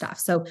kind of stuff.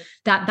 So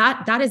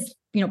that is,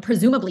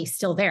 presumably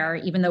still there,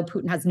 even though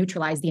Putin has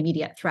neutralized the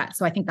immediate threat.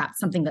 So I think that's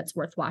something that's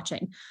worth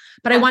watching.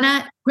 But I want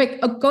to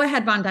go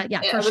ahead, Vanda.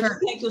 Yeah, for sure. I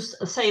was going to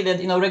say that,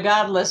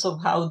 regardless of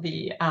how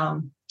the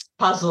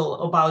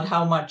puzzle about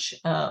how much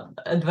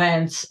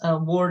advance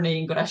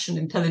warning Russian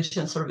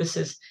intelligence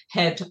services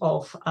had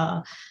of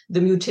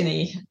the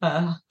mutiny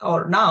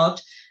or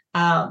not.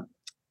 And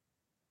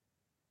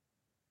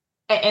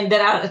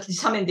there are at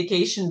least some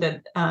indication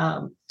that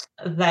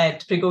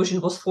that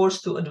Prigozhin was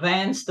forced to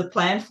advance the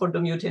plan for the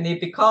mutiny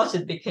because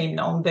it became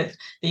known that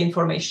the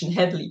information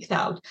had leaked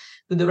out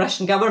to the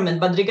Russian government.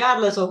 But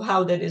regardless of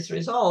how that is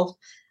resolved,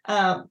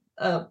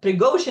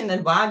 Prigozhin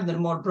and Wagner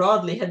more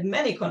broadly had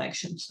many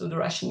connections to the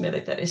Russian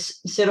military.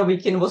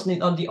 Surovikin was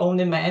not the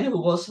only man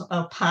who was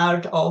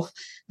part of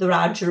the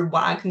larger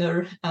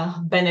Wagner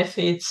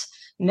benefits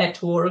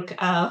network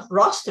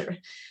roster.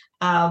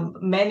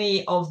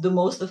 Many of the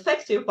most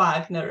effective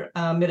Wagner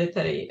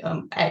military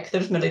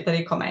actors,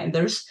 military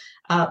commanders,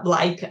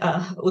 like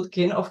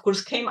Utkin, of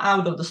course, came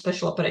out of the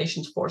Special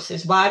Operations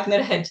Forces.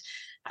 Wagner had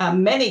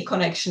many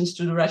connections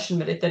to the Russian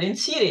military in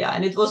Syria,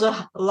 and it was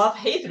a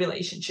love-hate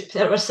relationship.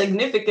 There were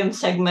significant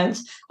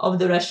segments of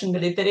the Russian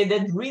military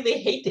that really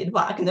hated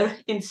Wagner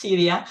in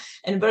Syria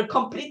and were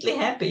completely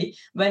happy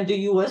when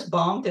the US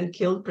bombed and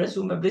killed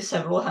presumably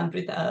several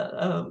hundred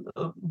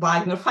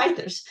Wagner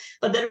fighters.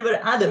 But there were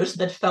others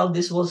that felt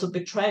this was a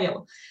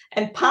betrayal.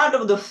 And part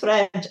of the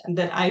threat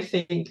that I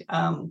think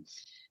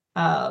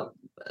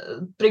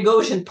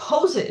Prigozhin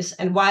poses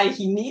and why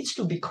he needs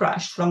to be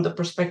crushed from the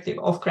perspective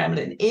of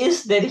Kremlin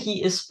is that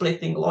he is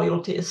splitting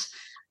loyalties,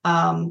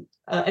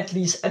 at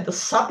least at the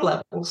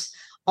sub-levels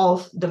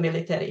of the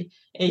military.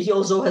 And he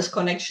also has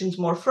connections,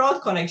 more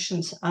fraud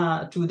connections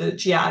to the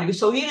GRU.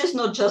 So he is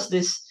not just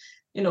this,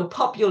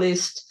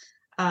 populist,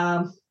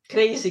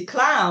 crazy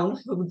clown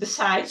who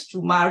decides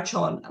to march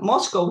on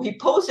Moscow. He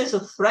poses a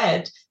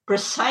threat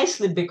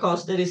precisely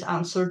because there is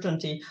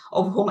uncertainty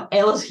of whom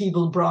else he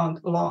will bring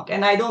along.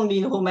 And I don't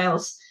mean whom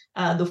else,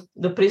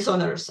 the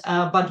prisoners,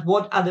 but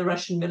what other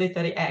Russian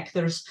military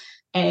actors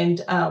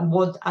and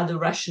what other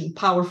Russian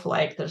powerful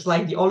actors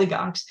like the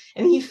oligarchs.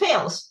 And he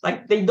fails,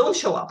 like they don't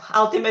show up.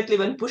 Ultimately,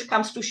 when push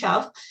comes to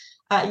shove,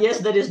 yes,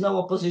 there is no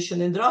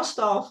opposition in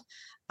Rostov,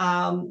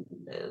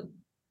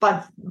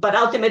 but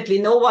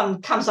ultimately no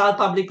one comes out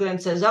publicly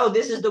and says, oh,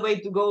 this is the way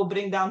to go,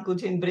 bring down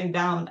Putin, bring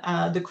down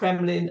the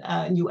Kremlin,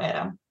 new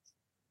era.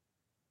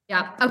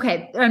 Yeah.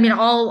 Okay. I mean,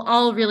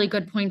 all really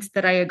good points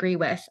that I agree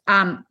with.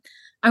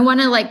 I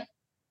want to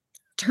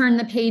turn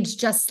the page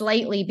just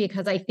slightly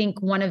because I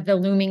think one of the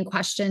looming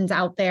questions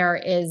out there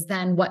is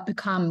then what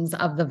becomes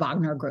of the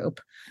Wagner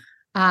group.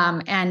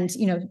 And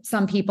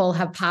some people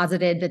have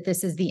posited that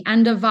this is the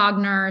end of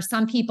Wagner.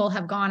 Some people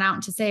have gone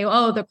out to say,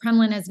 oh, the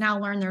Kremlin has now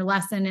learned their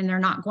lesson and they're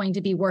not going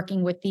to be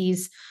working with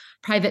these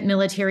private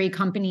military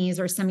companies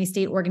or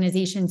semi-state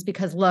organizations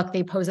because, look,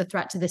 they pose a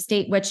threat to the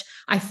state, which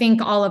I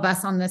think all of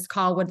us on this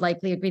call would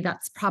likely agree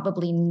that's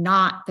probably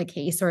not the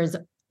case, or is,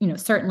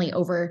 certainly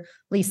overly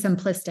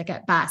simplistic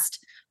at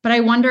best. But I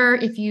wonder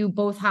if you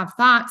both have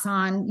thoughts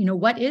on,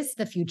 what is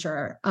the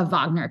future of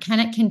Wagner? Can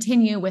it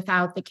continue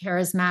without the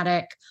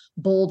charismatic,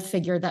 bold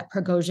figure that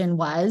Prigozhin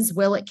was?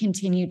 Will it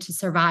continue to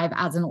survive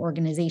as an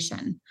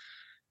organization?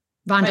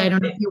 Vanda, I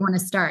don't know if you want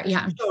to start.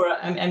 Yeah. Sure,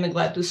 I'm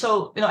glad to.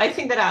 So, I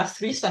think there are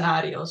three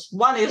scenarios.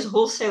 One is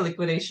wholesale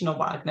liquidation of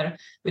Wagner,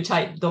 which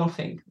I don't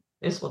think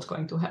is what's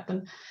going to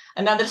happen.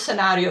 Another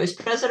scenario is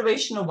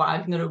preservation of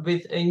Wagner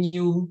with a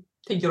new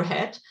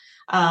figurehead,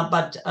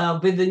 but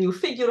with the new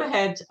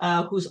figurehead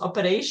whose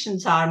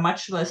operations are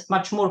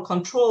much more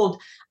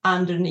controlled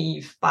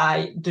underneath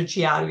by the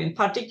GRU, in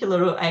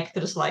particular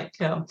actors like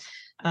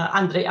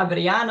Andrea,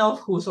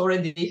 who's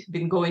already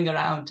been going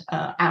around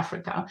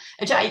Africa,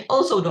 which I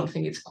also don't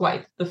think it's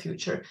quite the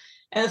future.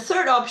 And the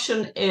third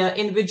option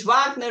in which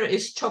Wagner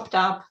is chopped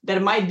up,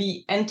 there might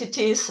be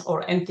entities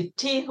or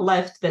entity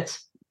left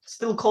that's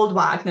still called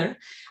Wagner,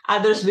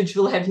 others which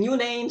will have new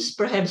names,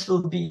 perhaps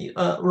will be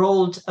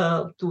rolled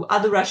to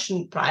other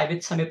Russian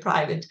private,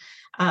 semi-private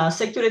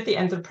security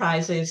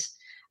enterprises,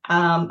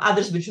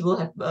 others which will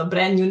have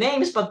brand new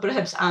names, but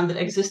perhaps under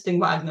existing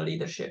Wagner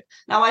leadership.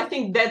 Now, I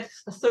think that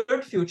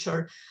third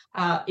future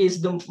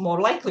is the more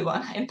likely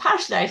one. And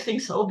partially I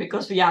think so,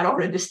 because we are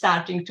already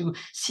starting to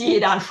see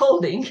it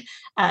unfolding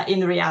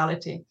in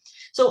reality.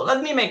 So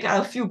let me make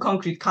a few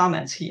concrete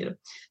comments here.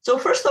 So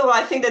first of all,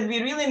 I think that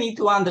we really need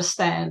to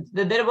understand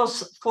that there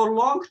was for a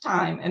long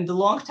time, and the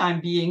long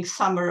time being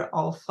summer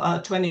of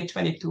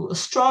 2022, a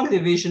strong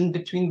division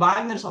between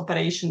Wagner's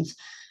operations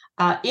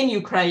in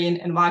Ukraine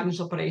and Wagner's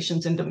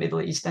operations in the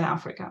Middle East and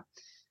Africa.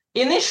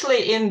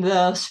 Initially in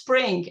the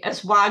spring,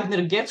 as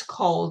Wagner gets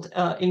called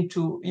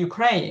into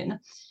Ukraine,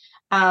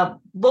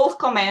 both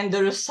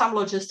commanders, some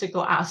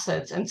logistical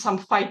assets, and some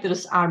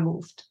fighters are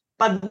moved.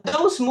 But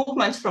those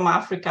movements from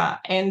Africa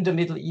and the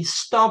Middle East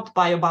stopped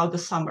by about the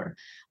summer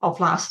of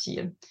last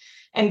year.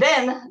 And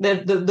then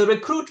the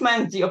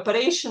recruitment, the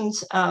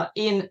operations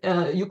in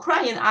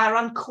Ukraine are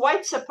run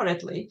quite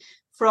separately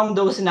from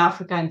those in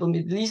Africa and the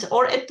Middle East,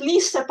 or at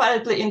least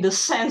separately in the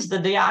sense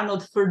that they are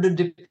not further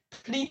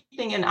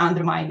depleting and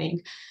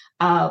undermining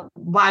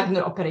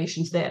Wagner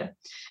operations there.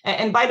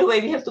 And by the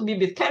way, we have to be a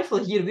bit careful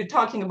here. We're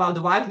talking about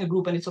the Wagner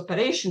Group and its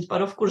operations, but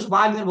of course,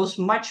 Wagner was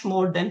much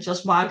more than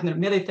just Wagner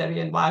military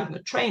and Wagner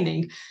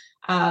training.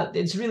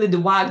 It's really the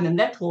Wagner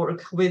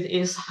network with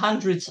its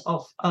hundreds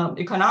of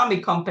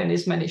economic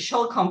companies, many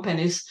shell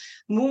companies,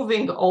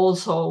 moving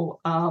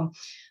also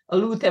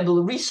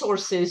lootable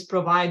resources,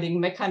 providing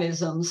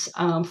mechanisms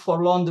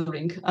for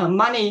laundering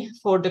money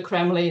for the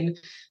Kremlin,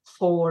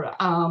 for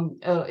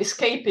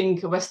escaping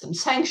Western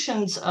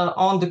sanctions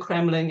on the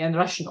Kremlin and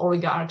Russian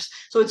oligarchs.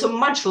 So it's a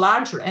much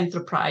larger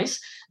enterprise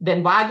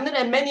than Wagner,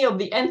 and many of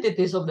the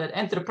entities of that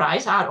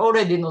enterprise are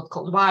already not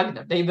called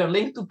Wagner. They were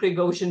linked to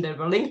Prigozhin, they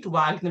were linked to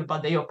Wagner,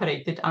 but they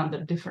operated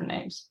under different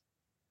names.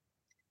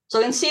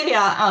 So in Syria,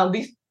 I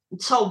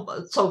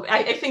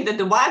think that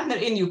the Wagner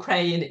in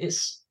Ukraine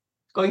is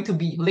going to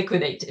be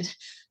liquidated.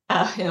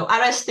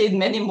 Arrested,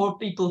 many more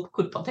people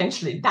could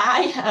potentially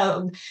die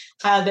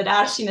that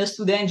are seen as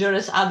too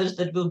dangerous, others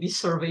that will be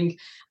serving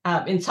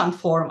in some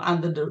form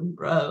under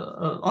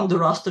on the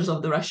rosters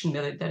of the Russian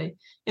military.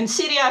 In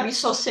Syria, we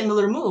saw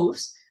similar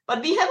moves,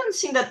 but we haven't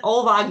seen that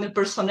all Wagner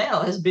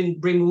personnel has been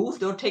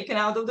removed or taken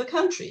out of the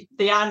country.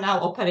 They are now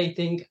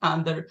operating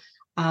under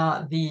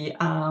the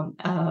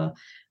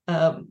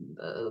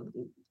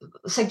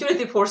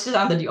security forces,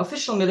 under the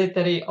official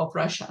military of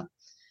Russia.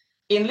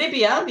 In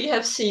Libya, we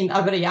have seen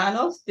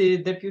Averianov, the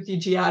deputy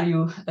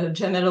GRU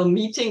general,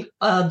 meeting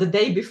the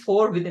day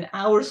before, within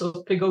hours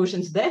of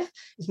Prigozhin's death,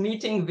 is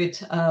meeting with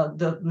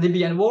the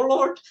Libyan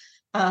warlord,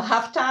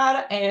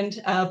 Haftar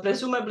and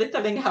presumably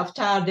telling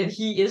Haftar that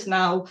he is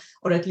now,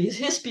 or at least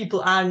his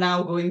people are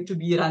now going to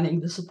be running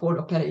the support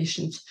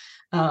operations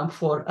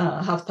for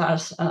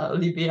Haftar's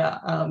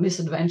Libya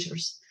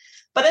misadventures.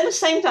 But at the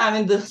same time,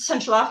 in the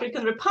Central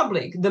African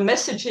Republic, the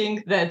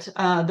messaging that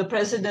the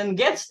president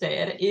gets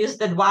there is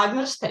that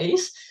Wagner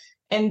stays,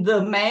 and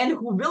the man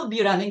who will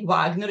be running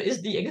Wagner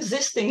is the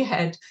existing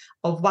head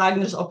of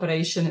Wagner's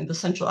operation in the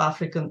Central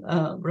African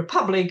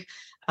Republic,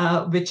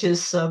 which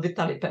is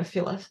Vitaly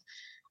Perfilev.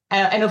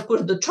 And of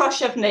course, the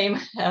Troshev name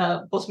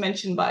was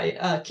mentioned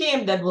by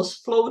Kim, that was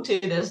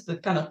floated as the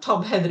kind of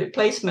top-head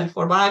replacement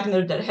for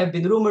Wagner. There have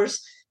been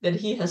rumors that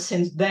he has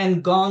since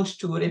then gone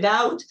to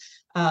Redoubt,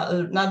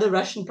 another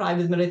Russian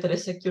private military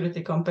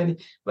security company.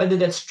 Whether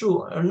that's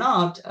true or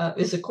not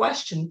is a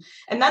question.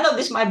 And none of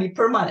this might be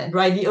permanent,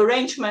 right? The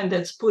arrangement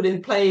that's put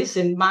in place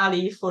in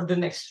Mali for the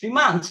next 3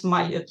 months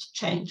might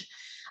change.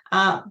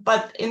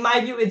 But in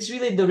my view, it's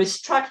really the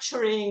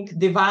restructuring,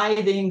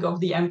 dividing of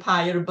the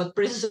empire, but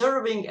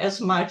preserving as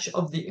much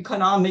of the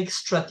economic,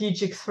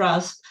 strategic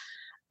thrust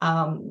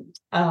and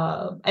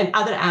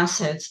other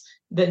assets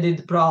that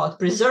it brought,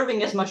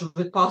 preserving as much of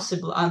it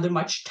possible under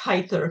much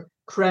tighter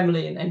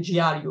Kremlin and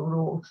GRU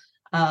rule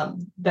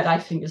that I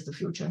think is the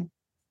future.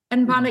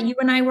 And Vanda, you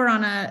and I were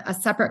on a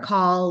separate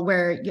call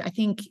where I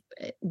think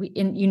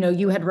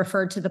you had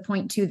referred to the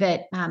point too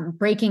that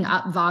breaking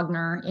up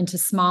Wagner into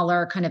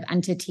smaller kind of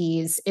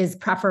entities is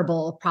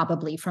preferable,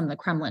 probably from the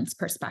Kremlin's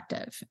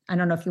perspective. I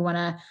don't know if you want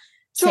to.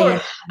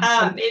 Sure.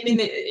 I mean,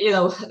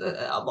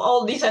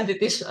 all these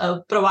entities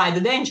provide a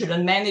danger,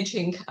 and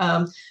managing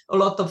a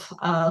lot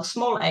of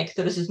small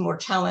actors is more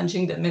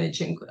challenging than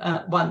managing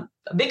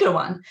a bigger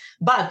one.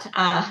 But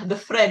the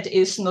threat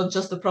is not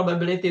just the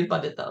probability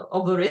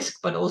of the risk,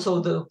 but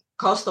also the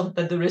cost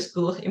that the risk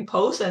will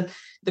impose. And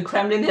the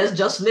Kremlin has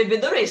just lived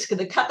with the risk,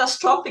 the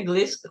catastrophic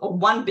risk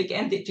of one big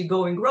entity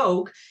going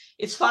rogue.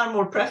 It's far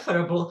more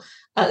preferable,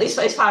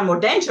 it's far more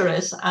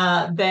dangerous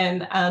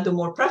than the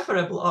more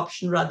preferable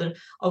option, rather,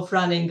 of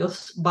running a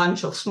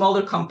bunch of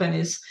smaller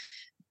companies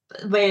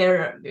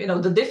where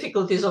the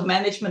difficulties of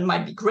management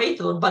might be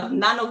greater, but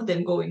none of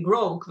them going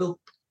rogue will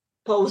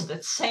pose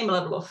that same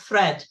level of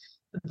threat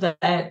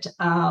that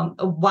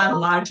one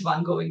large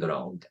one going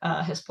rogue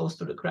has posed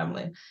to the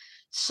Kremlin.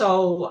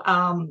 So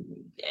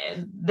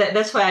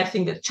that's why I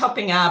think that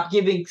chopping up,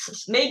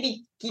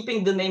 maybe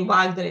keeping the name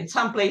Wagner in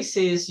some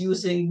places,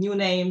 using new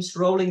names,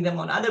 rolling them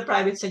on other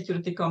private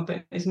security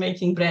companies,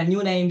 making brand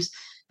new names,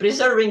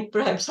 preserving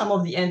perhaps some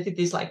of the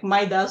entities like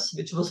Midas,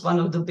 which was one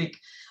of the big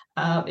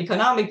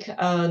economic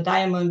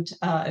diamond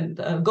and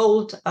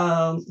gold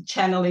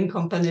channeling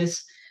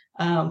companies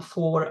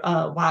for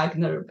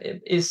Wagner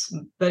is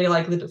very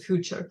likely the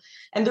future.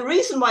 And the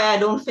reason why I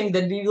don't think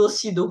that we will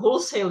see the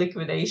wholesale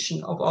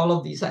liquidation of all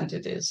of these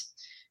entities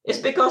is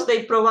because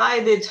they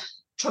provided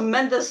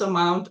tremendous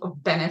amount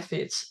of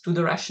benefits to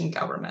the Russian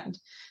government.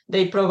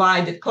 They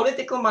provided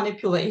political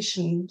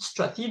manipulation,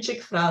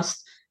 strategic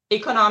thrust,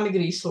 economic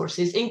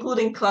resources,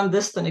 including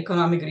clandestine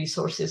economic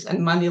resources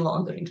and money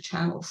laundering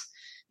channels,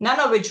 none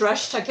of which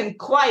Russia can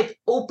quite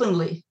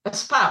openly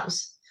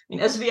espouse. I mean,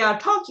 as we are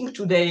talking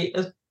today,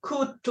 a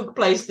coup took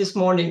place this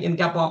morning in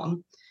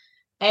Gabon,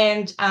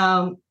 and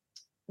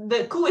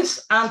the coup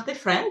is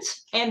anti-French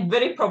and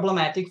very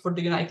problematic for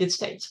the United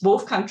States.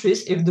 Both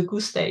countries, if the coup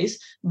stays,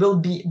 will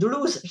be the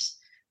losers.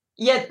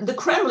 Yet the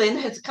Kremlin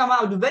has come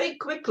out very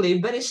quickly,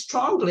 very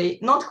strongly,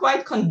 not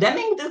quite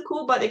condemning the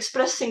coup, but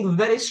expressing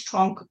very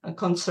strong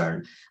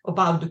concern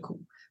about the coup.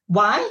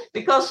 Why?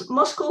 Because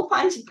Moscow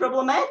finds it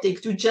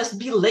problematic to just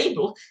be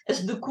labeled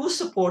as the coup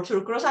supporter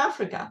across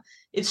Africa.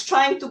 It's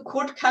trying to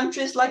court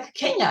countries like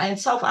Kenya and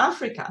South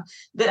Africa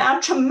that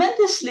are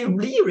tremendously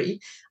leery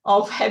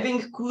of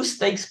having coups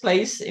take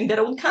place in their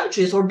own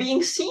countries or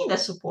being seen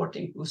as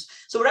supporting coups.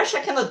 So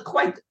Russia cannot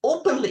quite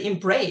openly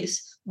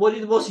embrace what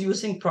it was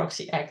using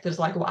proxy actors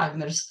like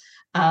Wagner's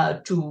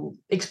to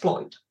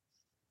exploit.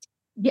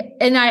 Yeah,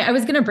 and I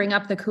was going to bring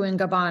up the coup in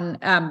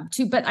Gabon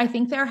too, but I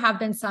think there have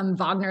been some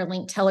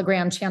Wagner-linked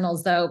Telegram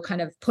channels, though,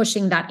 kind of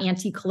pushing that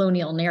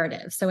anti-colonial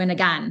narrative. So, and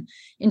again,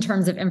 in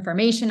terms of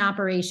information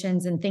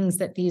operations and things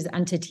that these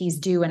entities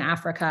do in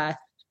Africa,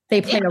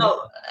 they play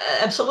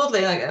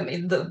absolutely. I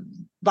mean, the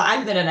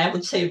Wagner and I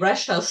would say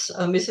Russia's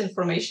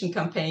misinformation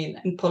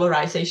campaign and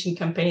polarization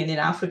campaign in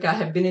Africa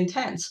have been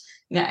intense.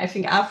 Now, I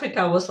think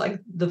Africa was like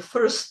the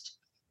first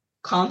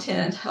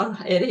continent or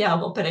area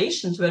of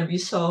operations where we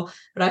saw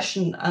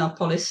Russian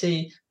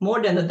policy more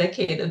than a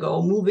decade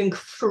ago moving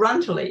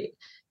frontally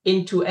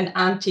into an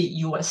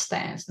anti-US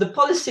stance. The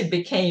policy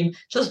became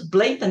just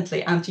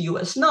blatantly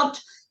anti-US, not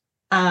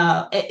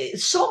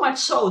so much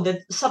so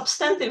that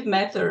substantive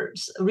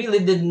matters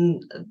really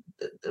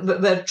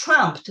were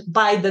trumped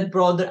by that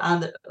broader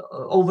and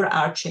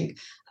overarching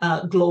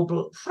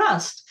global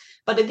thrust.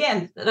 But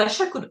again,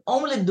 Russia could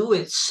only do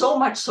it so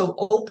much so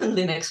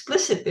openly and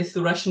explicitly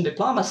through Russian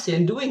diplomacy,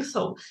 and doing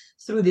so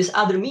through these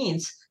other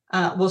means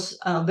was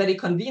very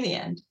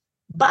convenient.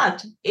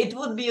 But it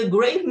would be a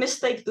grave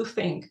mistake to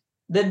think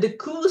that the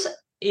coups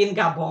in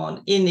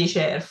Gabon, in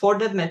Niger, for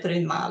that matter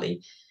in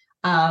Mali,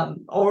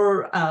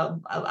 or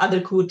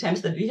other coup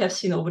attempts that we have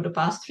seen over the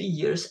past 3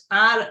 years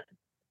are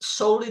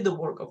solely the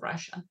work of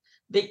Russia.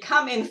 They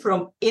come in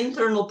from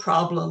internal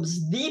problems,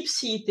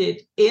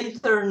 deep-seated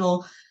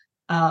internal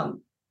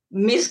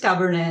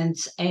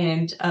misgovernance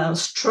and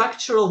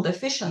structural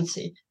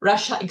deficiency.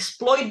 Russia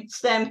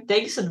exploits them,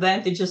 takes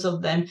advantages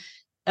of them,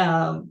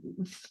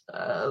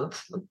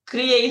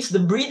 creates the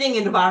breeding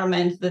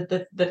environment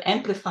that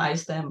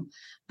amplifies them.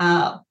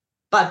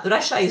 But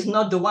Russia is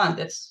not the one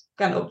that's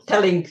kind of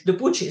telling the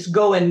putschis,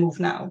 go and move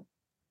now.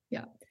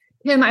 Yeah.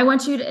 Kim, I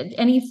want you to,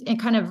 any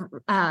kind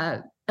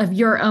of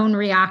your own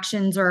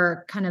reactions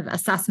or kind of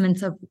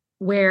assessments of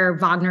where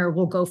Wagner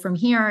will go from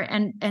here,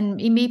 and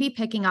maybe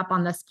picking up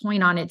on this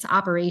point on its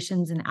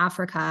operations in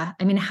Africa.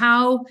 I mean,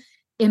 how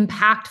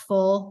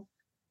impactful,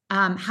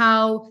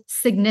 how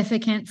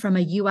significant from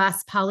a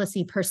U.S.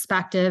 policy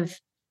perspective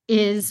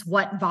is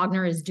what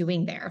Wagner is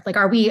doing there? Like,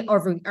 are we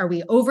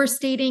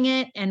overstating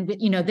it? And,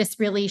 this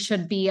really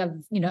should be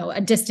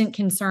a distant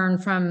concern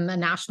from a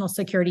national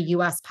security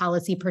U.S.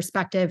 policy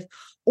perspective.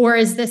 Or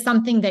is this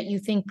something that you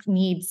think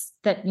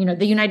the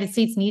United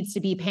States needs to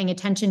be paying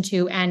attention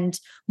to and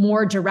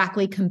more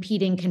directly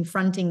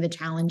confronting the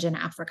challenge in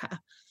Africa?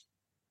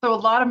 So a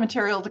lot of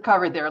material to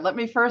cover there. Let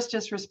me first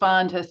just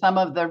respond to some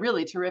of the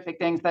really terrific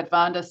things that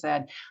Vanda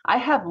said. I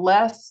have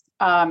less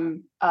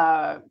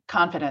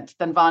confidence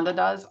than Vanda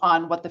does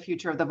on what the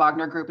future of the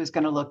Wagner Group is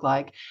going to look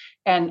like.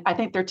 And I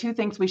think there are two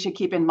things we should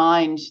keep in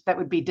mind that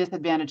would be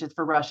disadvantages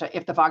for Russia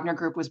if the Wagner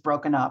Group was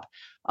broken up.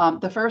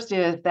 The first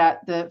is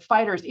that the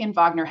fighters in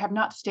Wagner have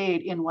not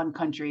stayed in one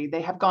country.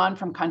 They have gone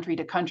from country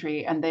to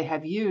country, and they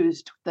have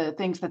used the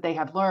things that they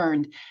have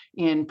learned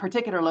in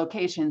particular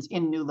locations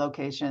in new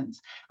locations.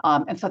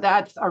 And so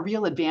that's a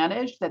real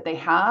advantage that they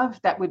have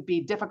that would be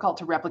difficult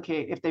to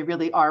replicate if they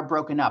really are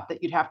broken up,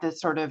 that you'd have to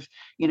sort of,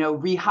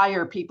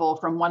 rehire people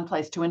from one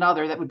place to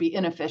another. That would be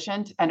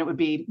inefficient and it would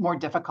be more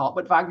difficult.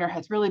 What Wagner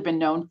has really been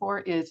known for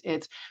is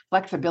its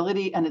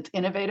flexibility and its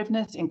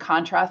innovativeness in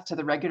contrast to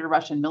the regular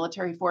Russian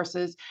military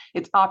forces.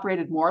 It's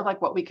operated more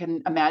like what we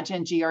can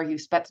imagine GRU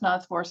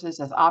Spetsnaz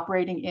forces as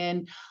operating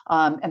in.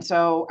 And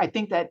so I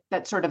think that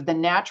that's sort of the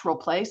natural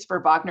place for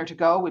Wagner to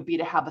go would be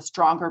to have a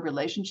stronger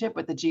relationship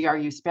with the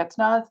GRU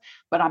Spetsnaz,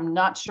 but I'm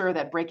not sure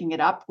that breaking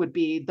it up would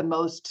be the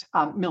most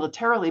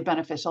militarily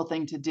beneficial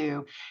thing to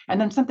do.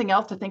 And then something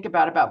else to think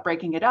about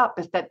breaking it up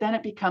is that then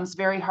it becomes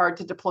very hard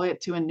to deploy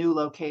it to a new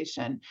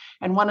location.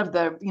 And one of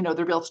the,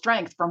 the real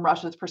strengths from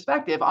Russia's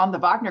perspective on the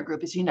Wagner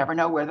Group is you never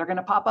know where they're going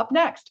to pop up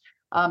next.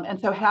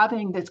 And so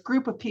having this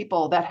group of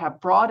people that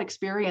have broad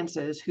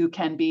experiences who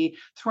can be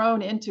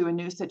thrown into a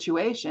new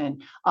situation,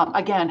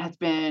 again, has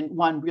been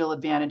one real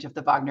advantage of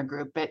the Wagner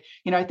Group. But,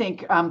 I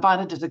think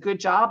Vanda does a good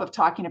job of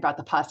talking about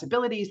the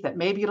possibilities that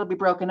maybe it'll be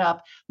broken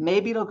up.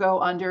 Maybe it'll go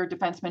under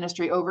Defense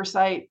Ministry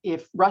oversight.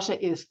 If Russia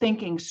is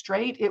thinking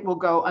straight, it will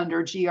go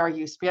under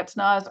GRU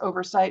Spetsnaz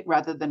oversight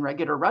rather than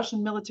regular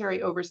Russian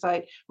military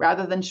oversight,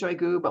 rather than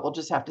Shoigu, but we'll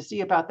just have to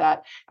see about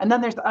that. And then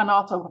there's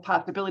also a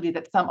possibility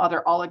that some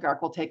other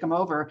oligarch will take them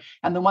over.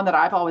 And the one that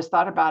I've always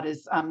thought about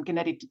is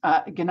Gennady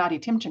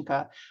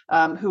Timchenko,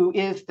 who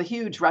is the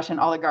huge Russian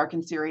oligarch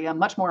in Syria,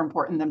 much more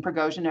important than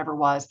Prigozhin ever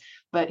was.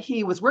 But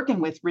he was working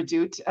with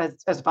Redut,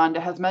 as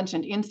Vanda has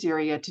mentioned, in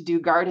Syria to do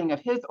guarding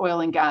of his oil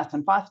and gas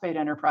and phosphate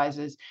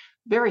enterprises,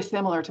 very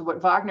similar to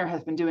what Wagner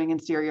has been doing in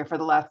Syria for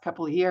the last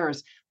couple of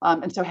years.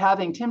 And so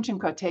having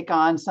Timchenko take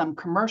on some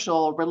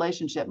commercial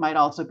relationship might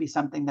also be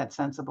something that's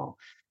sensible.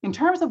 In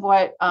terms of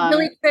what...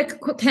 really quick,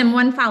 Kim,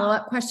 one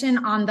follow-up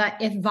question on the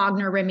if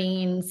Wagner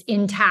remains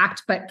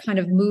intact, but kind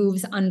of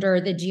moves under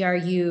the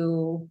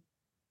GRU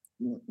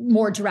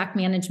more direct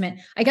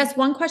management. I guess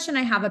one question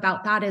I have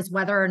about that is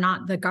whether or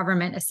not the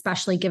government,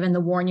 especially given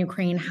the war in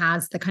Ukraine,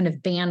 has the kind of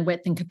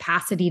bandwidth and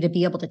capacity to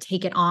be able to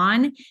take it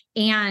on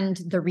and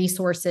the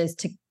resources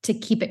to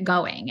keep it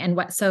going. And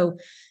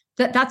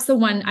that's the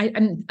one.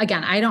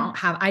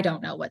 I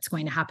don't know what's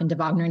going to happen to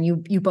Wagner, and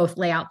you both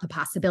lay out the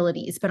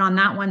possibilities. But on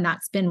that one,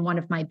 that's been one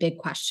of my big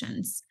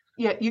questions.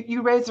 Yeah,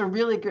 you raise a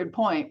really good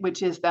point,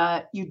 which is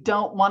that you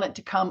don't want it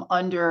to come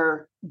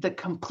under the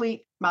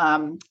complete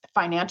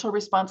financial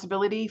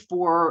responsibility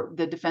for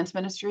the defense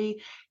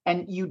ministry,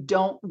 and you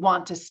don't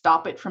want to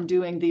stop it from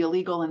doing the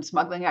illegal and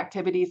smuggling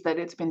activities that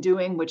it's been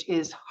doing, which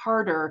is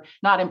harder,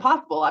 not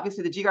impossible.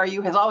 Obviously, the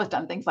GRU has always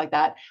done things like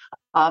that,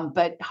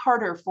 but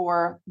harder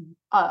for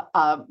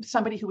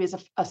somebody who is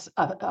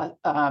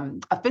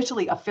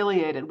officially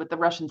affiliated with the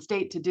Russian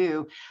state to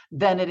do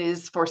than it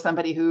is for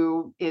somebody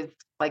who is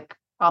like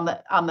on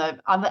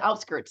the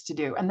outskirts to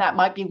do. And that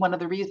might be one of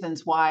the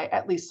reasons why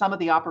at least some of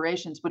the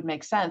operations would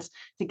make sense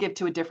to give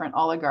to a different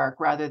oligarch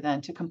rather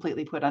than to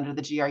completely put under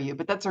the GRU.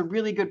 But that's a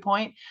really good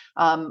point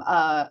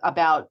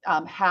about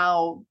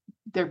how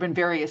there have been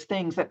various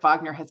things that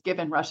Wagner has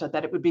given Russia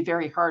that it would be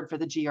very hard for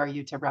the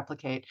GRU to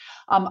replicate.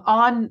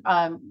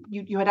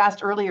 You had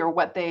asked earlier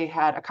what they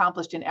had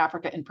accomplished in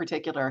Africa in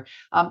particular.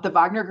 The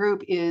Wagner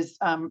Group is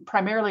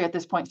primarily at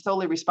this point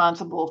solely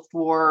responsible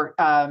for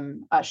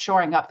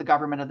shoring up the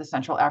government of the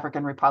Central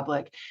African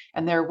Republic.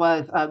 And there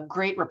was a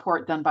great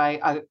report done by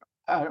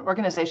an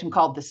organization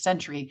called The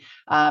Sentry,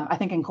 I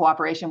think in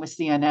cooperation with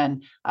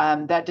CNN,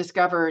 that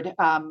discovered,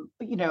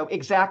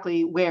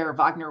 exactly where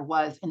Wagner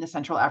was in the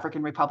Central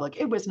African Republic.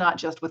 It was not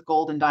just with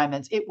gold and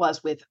diamonds. It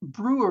was with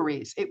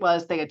breweries.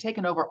 They had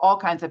taken over all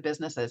kinds of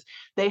businesses.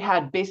 They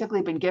had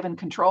basically been given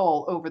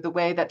control over the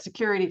way that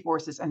security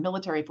forces and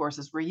military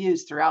forces were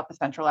used throughout the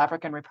Central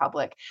African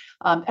Republic.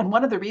 And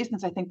one of the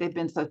reasons I think they've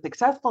been so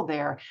successful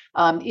there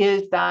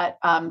is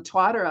that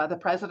Touadéra, the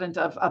president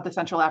of the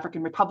Central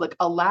African Republic,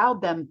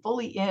 allowed them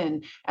fully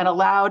in and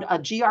allowed a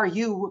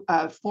GRU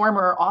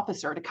former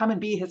officer to come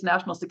and be his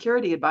national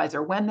security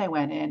advisor when they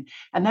went in.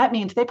 And that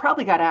means they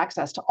probably got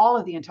access to all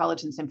of the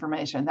intelligence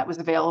information that was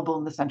available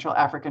in the Central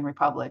African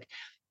Republic.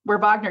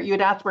 You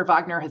had asked where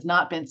Wagner has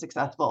not been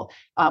successful.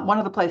 One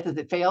of the places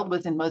it failed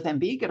was in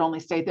Mozambique. It only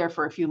stayed there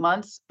for a few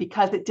months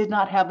because it did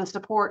not have the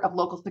support of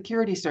local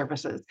security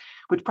services,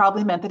 which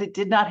probably meant that it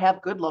did not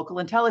have good local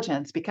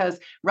intelligence, because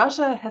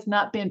Russia has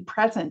not been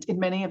present in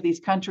many of these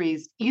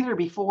countries either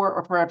before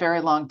or for a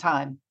very long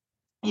time.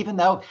 Even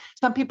though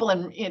some people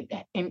in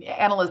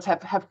analysts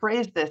have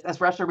phrased this as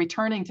Russia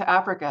returning to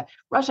Africa,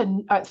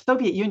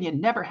 Soviet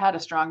Union never had a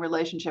strong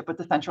relationship with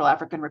the Central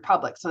African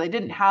Republic, so they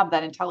didn't have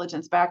that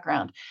intelligence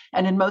background.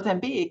 And in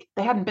Mozambique,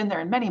 they hadn't been there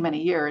in many, many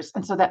years,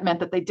 and so that meant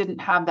that they didn't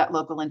have that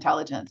local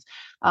intelligence.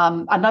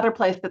 Another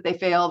place that they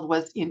failed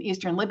was in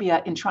eastern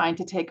Libya in trying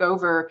to take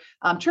over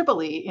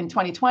Tripoli in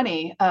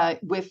 2020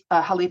 with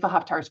Khalifa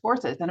Haftar's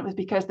forces, and it was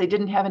because they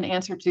didn't have an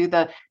answer to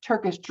the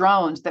Turkish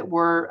drones that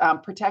were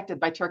protected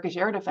by Turkish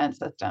air defense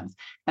systems.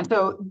 And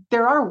so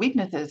there are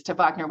weaknesses to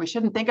Wagner. We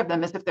shouldn't think of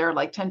them as if they're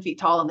like 10 feet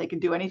tall and they can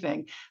do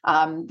anything.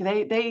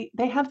 They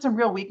have some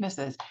real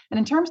weaknesses. And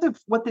in terms of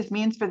what this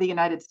means for the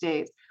United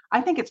States, I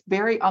think it's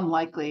very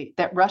unlikely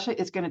that Russia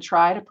is going to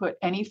try to put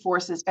any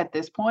forces at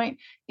this point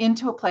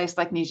into a place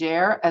like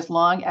Niger, as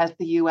long as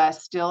the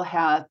US still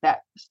has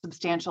that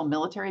substantial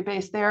military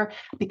base there,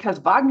 because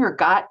Wagner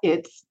got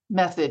its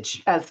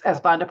message, as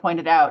Vanda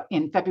pointed out,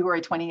 in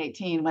February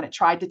 2018, when it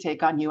tried to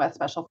take on US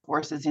special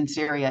forces in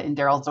Syria, in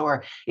Deir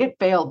el-Zor. It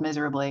failed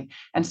miserably.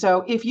 And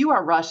so if you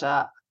are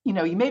Russia, you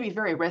may be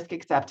very risk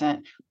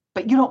acceptant,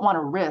 but you don't want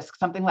to risk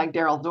something like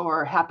Deir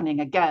el-Zor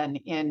happening again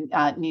in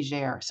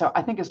Niger. So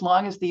I think as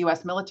long as the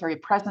US military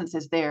presence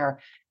is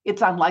there,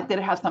 it's unlikely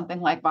to have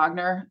something like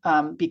Wagner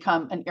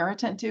become an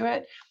irritant to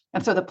it.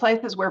 And so the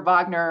places where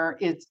Wagner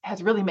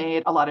has really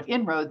made a lot of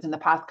inroads in the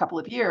past couple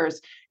of years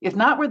is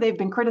not where they've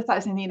been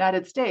criticizing the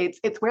United States,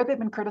 it's where they've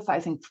been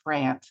criticizing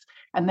France.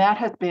 And that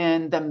has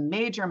been the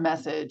major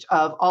message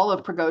of all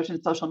of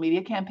Prigozhin's social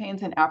media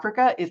campaigns in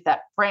Africa, is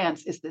that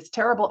France is this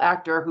terrible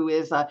actor who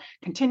is a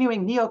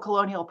continuing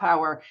neo-colonial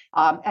power,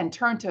 and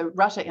turn to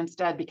Russia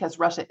instead, because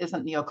Russia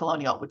isn't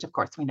neo-colonial, which of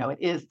course we know it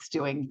is. It's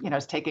doing,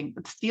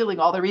 it's stealing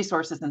all the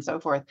resources and so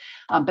forth.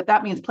 But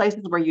that means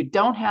places where you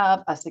don't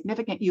have a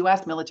significant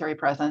US military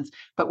presence,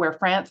 but where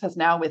France has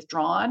now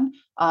withdrawn,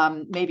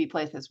 maybe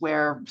places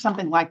where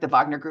something like the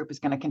Wagner Group is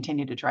going to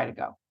continue to try to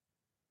go.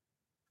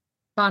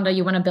 Vanda,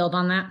 you want to build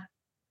on that?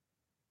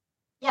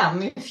 Yeah,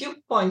 a few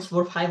points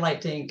worth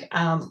highlighting.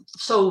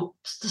 So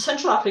the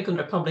Central African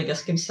Republic,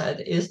 as Kim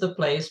said, is the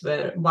place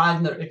where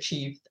Wagner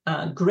achieved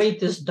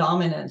greatest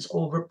dominance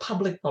over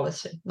public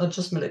policy, not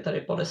just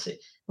military policy,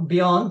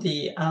 beyond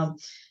the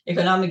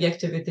economic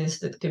activities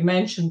that Kim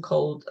mentioned,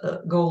 called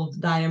gold,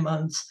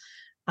 diamonds,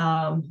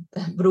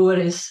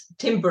 breweries,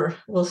 timber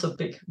was a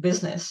big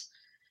business.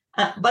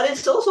 But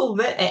it's also,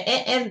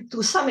 and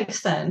to some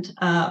extent,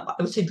 I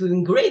would say to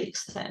a great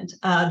extent,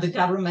 the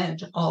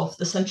government of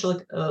the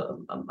Central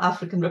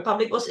African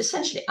Republic was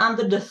essentially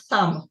under the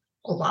thumb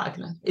of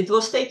Wagner. It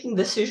was taking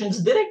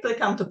decisions directly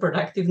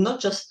counterproductive, not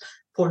just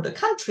for the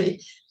country,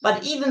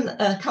 but even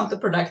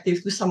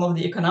counterproductive to some of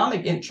the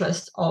economic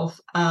interests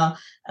of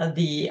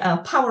the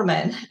power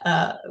men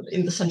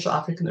in the Central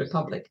African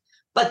Republic.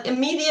 But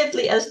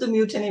immediately as the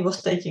mutiny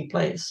was taking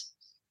place,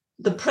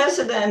 the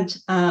president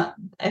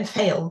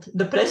failed.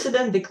 The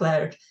president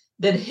declared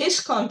that his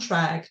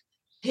contract,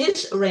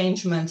 his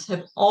arrangements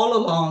have all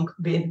along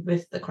been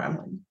with the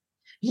Kremlin.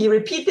 He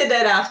repeated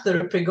that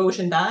after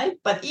Prigozhin died,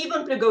 but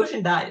even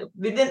Prigozhin died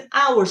within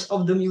hours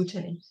of the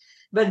mutiny.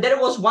 But there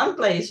was one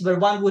place where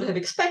one would have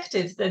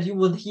expected that you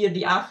would hear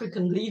the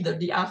African leader,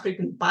 the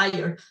African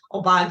buyer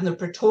of Wagner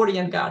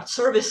Praetorian Guard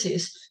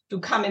services to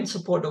come in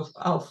support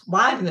of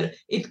Wagner.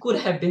 It could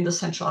have been the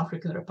Central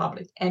African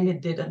Republic, and it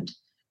didn't.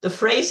 The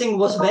phrasing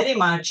was very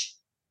much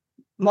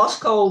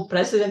Moscow,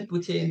 President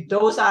Putin,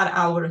 those are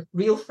our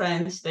real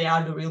friends. They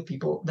are the real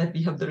people that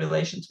we have the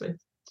relations with.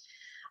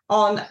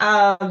 On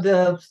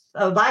the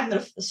Wagner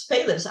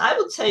failures, I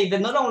would say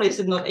that not only is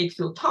it not 8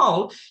 feet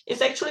tall,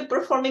 it's actually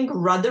performing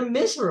rather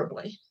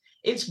miserably.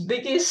 its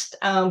biggest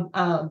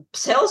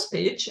sales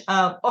pitch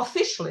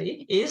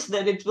officially is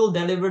that it will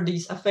deliver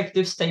these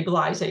effective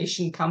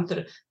stabilization,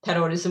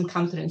 counter-terrorism,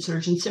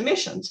 counterinsurgency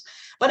missions.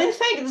 But in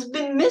fact, it's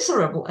been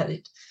miserable at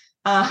it.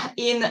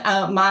 In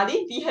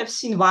Mali, we have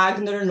seen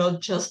Wagner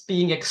not just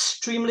being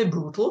extremely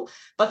brutal,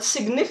 but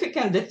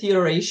significant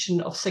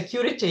deterioration of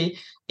security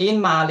in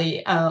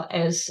Mali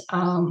as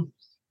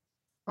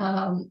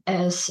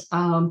Wagner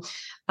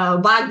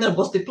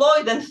was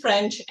deployed and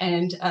French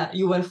and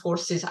UN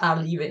forces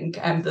are leaving,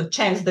 and the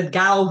chance that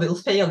Gao will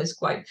fail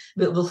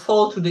will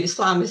fall to the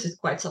Islamists is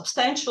quite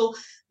substantial.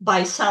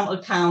 By some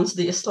accounts,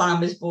 the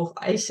Islamists, both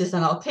ISIS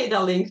and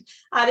Al-Qaeda linked,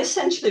 are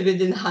essentially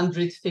within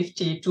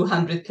 150,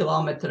 200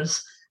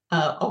 kilometers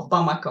of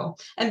Bamako.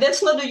 And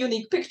that's not a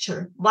unique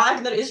picture.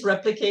 Wagner is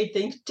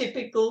replicating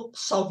typical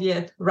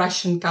Soviet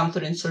Russian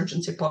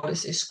counterinsurgency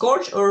policy: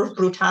 scorched earth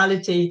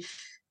brutality,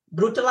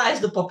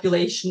 brutalize the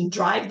population,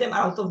 drive them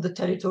out of the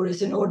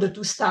territories in order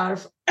to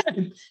starve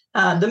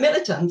the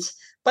militants.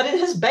 But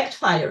it has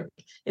backfired.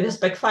 It has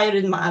backfired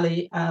in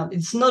Mali.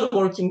 It's not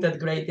working that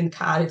great in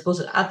CAR. It was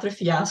an utter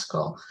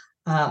fiasco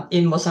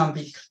in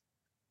Mozambique.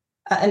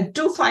 And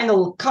two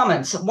final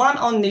comments, one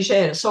on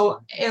Niger.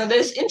 So,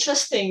 there's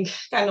interesting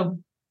kind of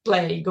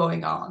play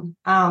going on.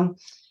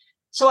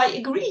 So I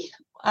agree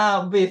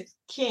with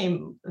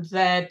Kim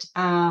that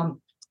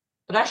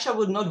Russia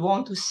would not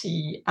want to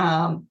see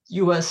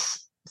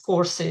US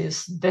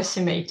forces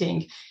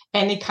decimating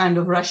any kind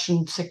of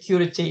Russian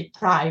security,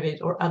 private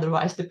or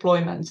otherwise,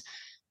 deployments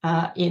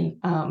in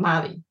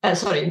Mali,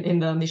 in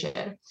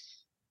Niger.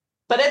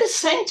 But at the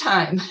same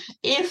time,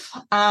 if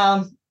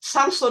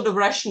some sort of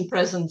Russian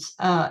presence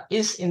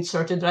is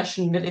inserted,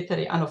 Russian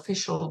military,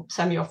 unofficial,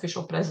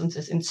 semi-official presence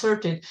is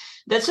inserted,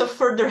 that's a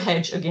further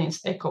hedge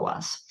against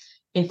ECOWAS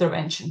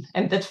intervention,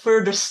 and that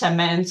further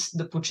cements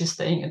the Putin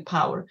staying in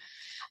power.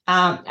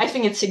 I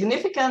think it's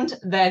significant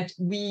that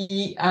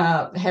we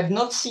have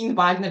not seen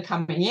Wagner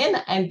coming in,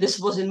 and this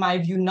was, in my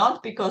view,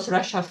 not because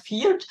Russia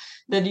feared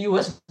that the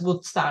US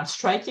would start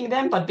striking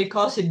them, but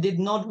because it did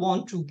not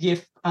want to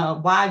give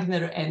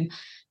Wagner and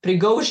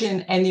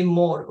Prigozhin any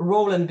more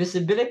role and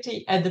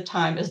visibility at the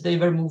time as they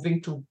were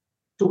moving to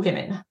him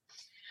in.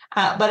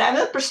 But I'm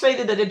not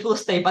persuaded that it will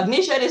stay. But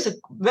Niger is a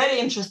very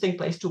interesting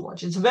place to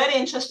watch. It's very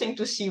interesting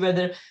to see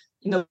whether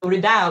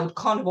Redoubt,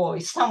 convoy,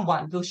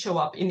 someone will show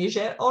up in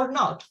Niger or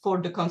not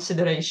for the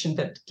consideration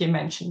that Kim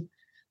mentioned.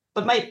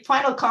 But my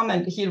final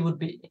comment here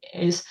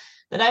is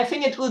that I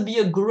think it would be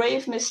a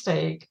grave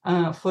mistake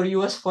for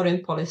US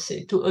foreign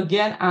policy to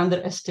again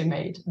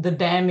underestimate the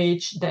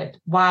damage that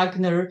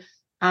Wagner,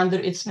 under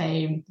its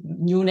name,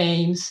 new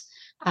names,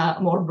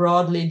 more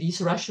broadly, these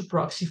Russia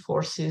proxy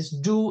forces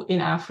do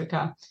in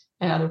Africa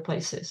and other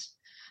places.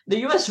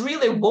 The US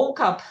really woke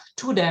up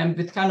to them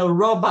with kind of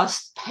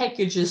robust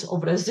packages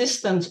of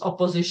resistance,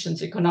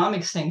 oppositions,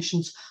 economic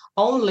sanctions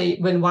only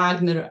when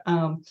Wagner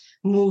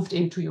moved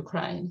into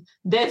Ukraine.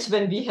 That's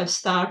when we have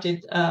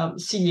started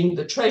seeing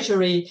the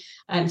Treasury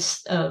and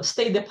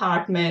State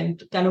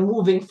Department kind of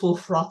moving full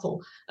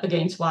throttle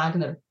against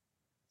Wagner.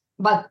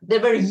 But there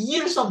were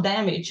years of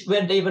damage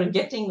where they were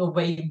getting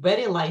away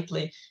very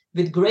lightly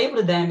with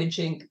gravely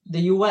damaging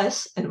the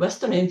US and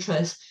Western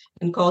interests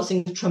and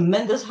causing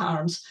tremendous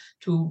harms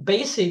to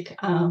basic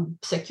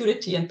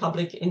security and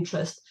public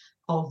interest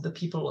of the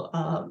people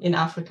in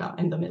Africa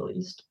and the Middle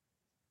East.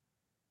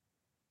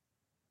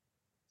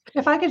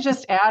 If I could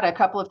just add a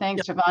couple of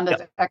things to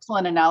Vanda's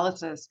excellent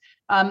analysis.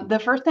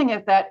 The first thing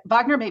is that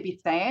Wagner may be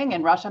saying,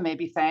 and Russia may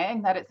be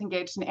saying, that it's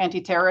engaged in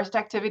anti-terrorist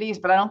activities,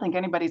 but I don't think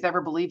anybody's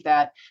ever believed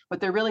that. What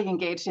they're really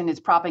engaged in is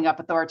propping up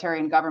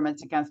authoritarian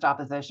governments against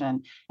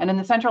opposition. And in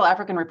the Central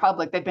African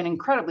Republic, they've been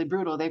incredibly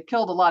brutal. They've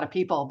killed a lot of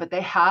people, but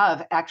they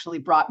have actually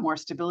brought more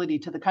stability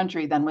to the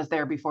country than was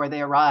there before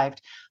they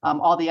arrived.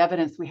 All the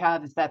evidence we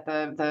have is that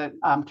the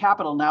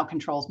capital now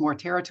controls more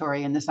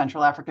territory in the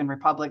Central African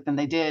Republic than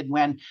they did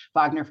when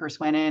Wagner first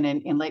went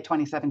in late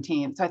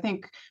 2017. So I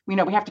think we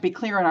have to be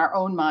clear in our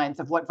own minds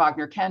of what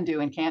Wagner can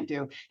do and can't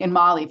do. In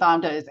Mali,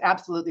 Vanda is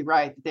absolutely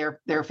right.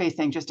 They're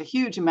facing just a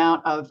huge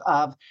amount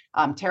of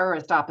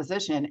terrorist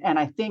opposition, and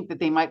I think that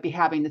they might be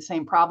having the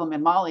same problem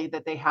in Mali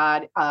that they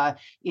had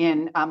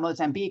in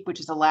Mozambique, which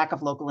is a lack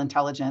of local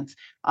intelligence.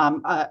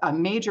 A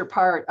major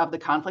part of the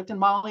conflict in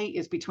Mali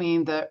is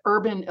between the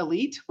urban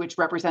elite, which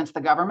represents the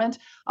government,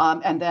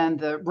 and then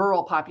the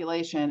rural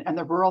population. And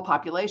the rural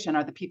population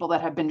are the people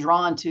that have been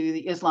drawn to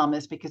the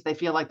Islamists because they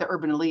feel like the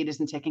urban elite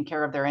isn't taking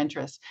care of their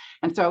interests.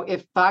 And so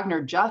if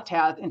Wagner just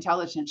has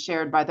intelligence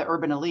shared by the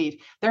urban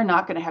elite, they're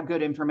not going to have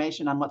good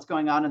information on what's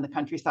going on in the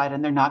countryside,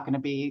 and they're not going to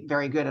be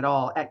very good at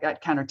all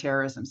at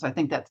counterterrorism. So I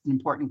think that's an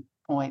important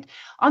point.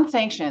 On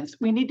sanctions,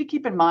 we need to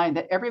keep in mind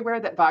that everywhere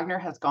that Wagner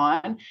has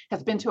gone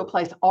has been to a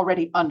place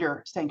already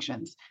under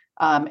sanctions.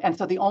 And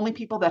so the only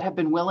people that have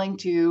been willing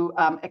to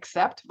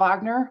accept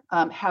Wagner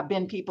have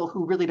been people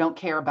who really don't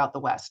care about the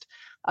West.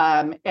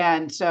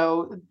 And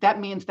so that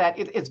means that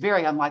it's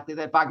very unlikely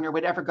that Wagner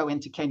would ever go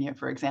into Kenya,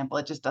 for example.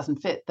 It just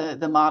doesn't fit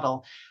the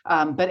model.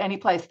 But any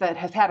place that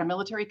has had a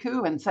military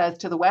coup and says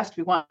to the West,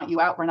 we want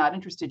you out, we're not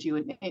interested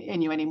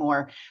in you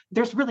anymore,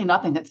 there's really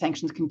nothing that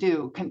sanctions can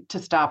do to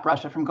stop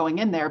Russia from going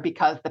in there,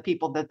 because the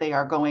people that they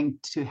are going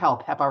to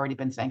help have already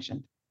been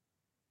sanctioned.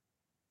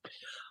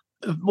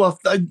 Well,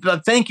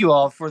 thank you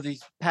all for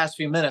these past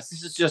few minutes.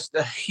 This is just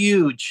a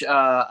huge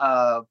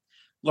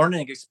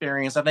learning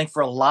experience, I think,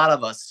 for a lot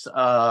of us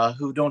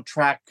who don't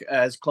track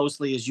as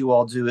closely as you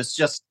all do. It's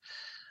just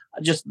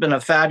been a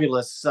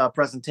fabulous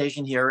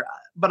presentation here.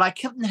 But I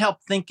couldn't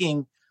help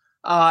thinking,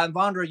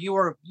 Vanda,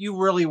 you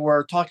really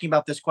were talking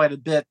about this quite a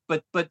bit.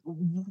 But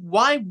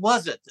why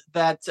was it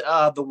that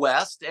the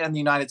West and the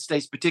United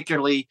States,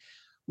 particularly,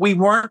 we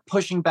weren't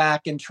pushing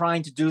back and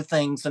trying to do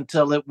things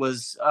until it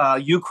was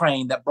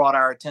Ukraine that brought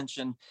our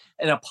attention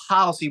in a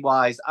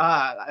policy-wise?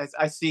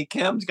 I see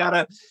Kim's got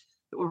a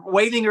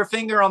waving her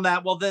finger on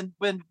that. Well, then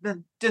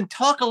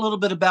talk a little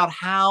bit about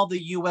how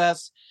the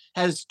U.S.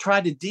 has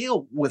tried to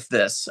deal with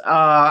this.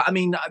 I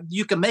mean,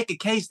 you can make a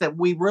case that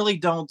we really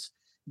don't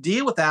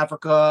deal with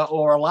Africa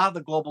or a lot of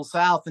the global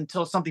South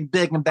until something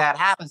big and bad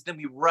happens. Then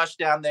we rush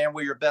down there and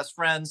we're your best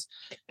friends.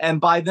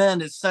 And by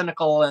then it's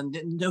cynical and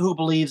who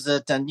believes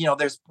it? And,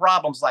 there's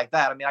problems like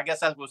that. I mean, I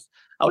guess I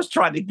was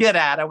trying to get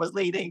at. I was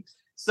leading.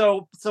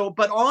 So,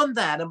 but on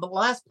that, and the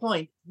last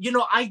point,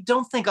 I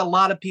don't think a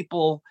lot of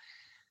people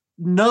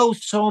know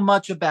so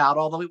much about,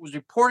 although it was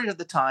reported at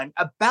the time,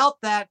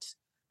 about that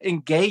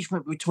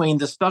engagement between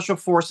the special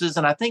forces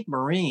and I think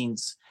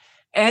Marines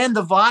and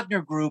the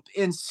Wagner group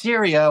in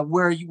Syria,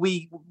 where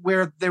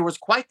there was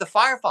quite the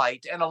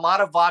firefight and a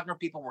lot of Wagner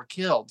people were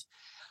killed.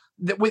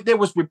 There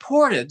was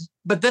reported,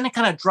 but then it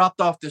kind of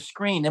dropped off the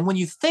screen. And when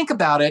you think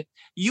about it,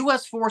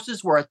 U.S.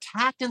 forces were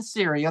attacked in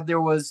Syria.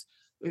 There was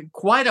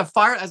quite a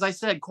fire, as I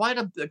said, quite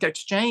an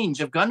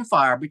exchange of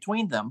gunfire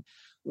between them.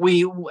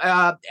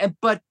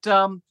 But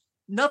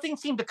nothing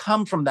seemed to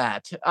come from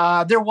that.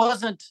 There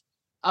wasn't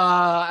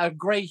a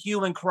great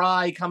hue and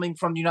cry coming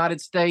from the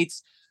United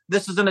States.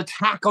 This is an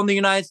attack on the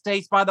United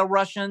States by the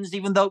Russians,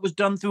 even though it was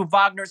done through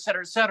Wagner, et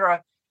cetera, et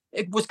cetera.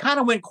 It was kind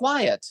of went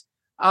quiet.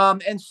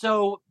 And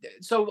so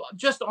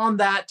just on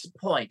that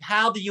point,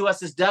 how the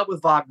U.S. has dealt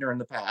with Wagner in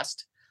the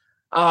past,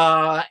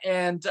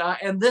 and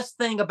this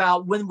thing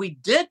about when we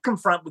did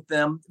confront with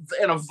them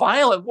in a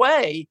violent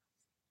way,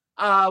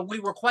 we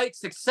were quite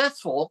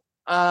successful,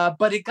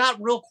 but it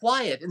got real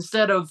quiet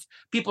instead of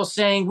people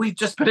saying we've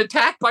just been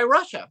attacked by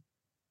Russia.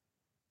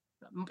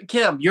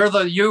 Kim,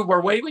 you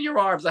were waving your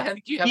arms. I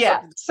think you have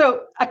something.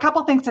 So a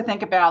couple things to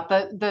think about.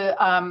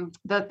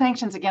 The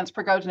sanctions against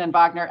Prigozhin and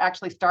Wagner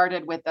actually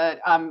started with the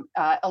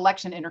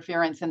election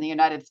interference in the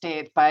United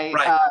States by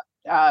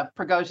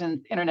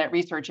Prigozhin's Internet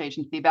Research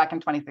Agency back in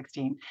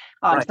 2016.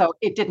 So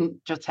it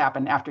didn't just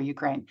happen after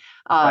Ukraine.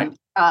 But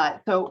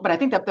I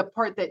think that the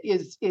part that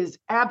is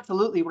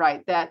absolutely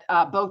right that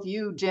both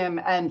you,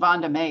 Jim, and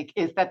Vanda make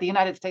is that the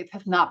United States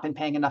has not been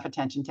paying enough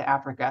attention to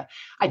Africa.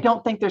 I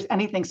don't think there's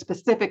anything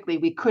specifically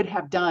we could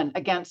have done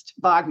against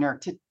Wagner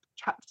to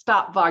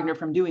stop Wagner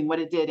from doing what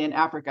it did in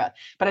Africa.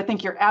 But I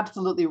think you're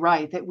absolutely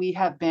right that we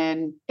have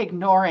been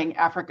ignoring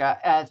Africa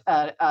as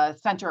a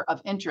center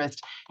of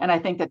interest. And I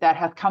think that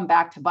has come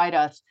back to bite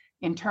us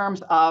in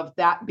terms of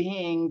that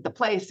being the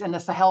place in the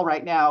Sahel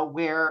right now,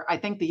 where I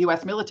think the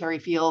U.S. military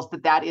feels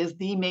that is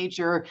the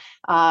major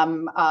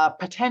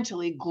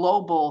potentially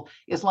global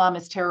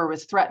Islamist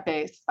terrorist threat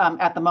base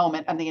at the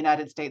moment, and the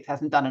United States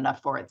hasn't done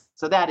enough for it.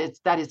 So that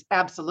is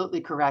absolutely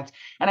correct.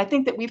 And I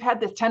think that we've had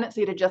this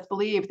tendency to just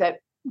believe that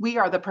we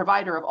are the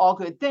provider of all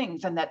good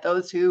things, and that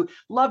those who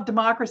love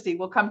democracy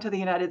will come to the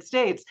United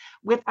States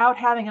without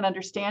having an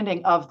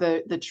understanding of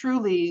the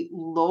truly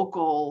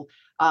local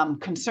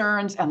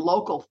concerns and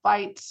local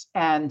fights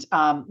and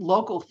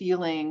local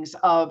feelings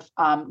of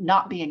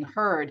not being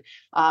heard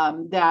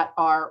that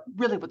are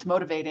really what's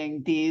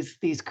motivating these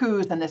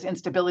coups and this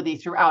instability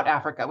throughout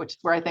Africa, which is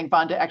where I think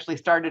Vanda actually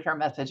started her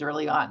message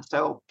early on.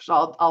 So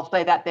I'll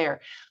say that there.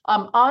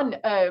 On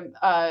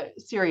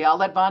Syria, I'll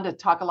let Vanda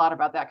talk a lot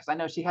about that because I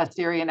know she has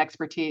Syrian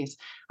expertise.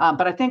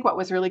 But I think what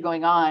was really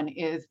going on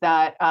is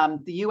that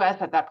the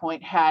U.S. at that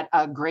point had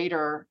a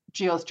greater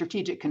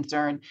geostrategic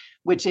concern,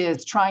 which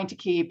is trying to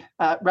keep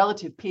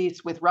relative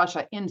peace with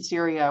Russia in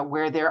Syria,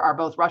 where there are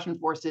both Russian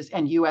forces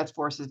and U.S.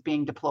 forces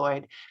being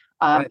deployed.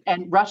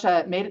 And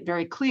Russia made it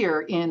very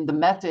clear in the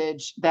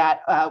message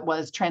that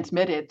was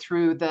transmitted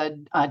through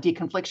the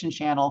deconfliction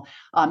channel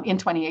in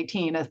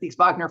 2018, as these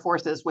Wagner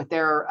forces with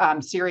their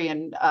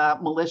Syrian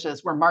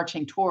militias were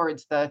marching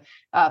towards the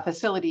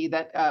facility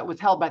that was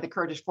held by the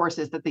Kurdish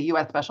forces that the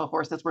U.S. Special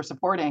Forces were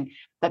supporting,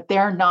 that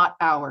they're not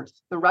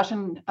ours. The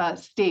Russian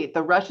state,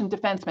 the Russian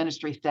Defense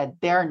Ministry said,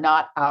 they're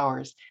not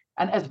ours.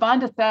 And as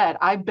Vanda said,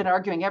 I've been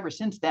arguing ever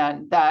since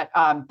then that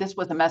this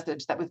was a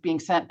message that was being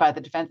sent by the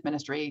defense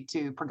ministry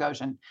to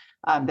Prigozhin,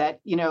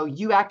 that,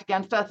 you act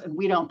against us and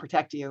we don't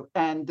protect you.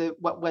 And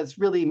what was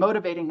really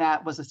motivating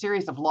that was a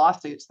series of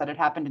lawsuits that had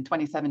happened in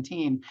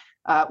 2017,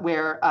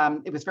 where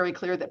it was very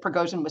clear that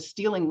Prigozhin was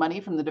stealing money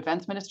from the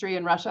defense ministry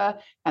in Russia,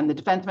 and the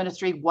defense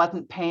ministry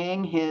wasn't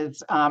paying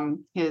his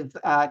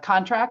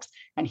contracts,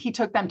 and he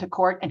took them to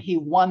court and he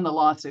won the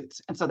lawsuits.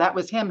 And so that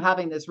was him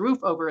having this roof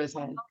over his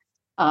head.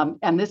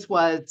 And this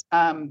was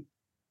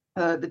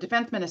the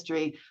defense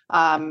ministry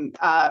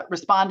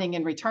responding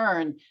in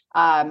return.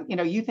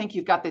 You think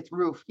you've got this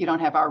roof, you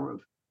don't have our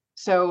roof.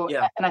 So,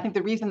 yeah. And I think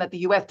the reason that the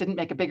U.S. didn't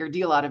make a bigger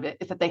deal out of it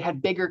is that they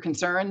had bigger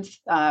concerns.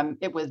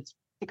 It was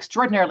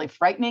extraordinarily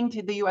frightening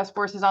to the U.S.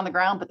 forces on the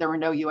ground, but there were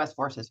no U.S.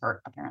 forces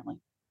hurt, apparently.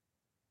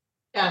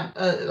 Yeah,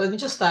 let me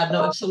just add,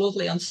 no,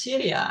 absolutely, on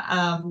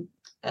Syria.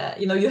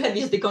 You have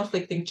these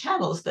conflicting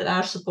channels that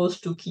are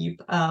supposed to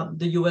keep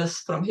the U.S.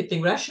 from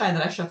hitting Russia and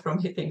Russia from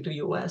hitting the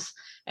U.S.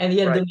 And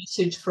yet the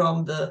message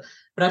from the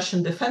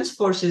Russian defense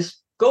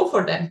forces, go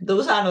for them.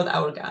 Those are not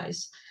our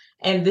guys.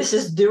 And this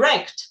is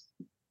direct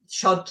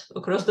shot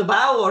across the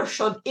bow or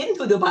shot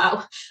into the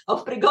bow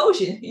of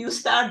Prigozhin. You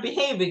start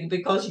behaving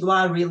because you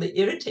are really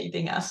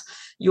irritating us.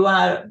 You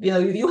are,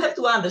 you have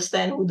to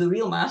understand who the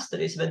real master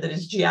is, whether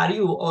it's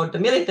GRU or the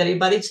military,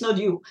 but it's not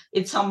you.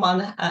 It's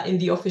someone in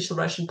the official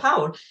Russian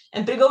power.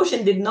 And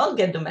Prigozhin did not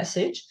get the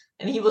message,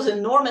 and he was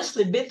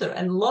enormously bitter.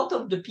 And a lot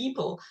of the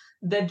people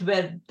that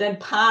were then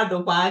part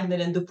of Wagner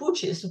and the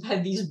putschists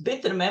had these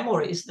bitter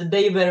memories that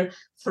they were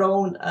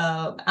thrown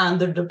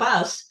under the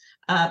bus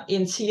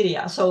in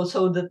Syria. So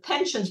the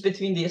tensions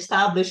between the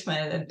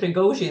establishment and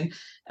Prigozhin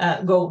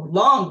go a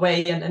long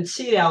way, and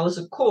Syria was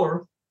a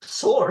core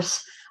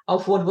source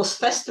of what was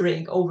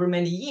festering over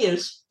many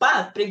years.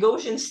 But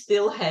Prigozhin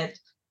still had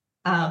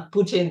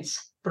Putin's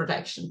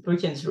protection,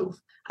 Putin's roof,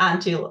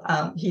 until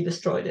he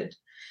destroyed it.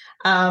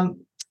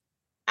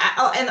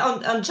 And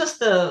on just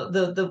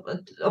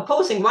the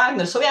opposing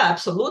Wagner, so yeah,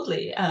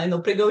 absolutely.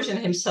 Prigozhin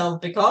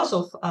himself, because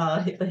of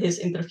his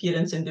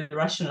interference in the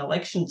Russian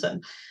elections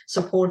and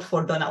support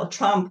for Donald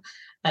Trump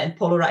and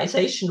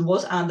polarization,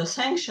 was under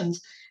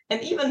sanctions.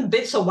 And even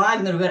bits of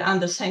Wagner were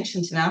under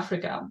sanctions in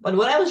Africa. But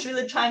what I was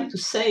really trying to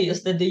say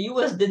is that the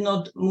US did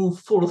not move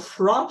full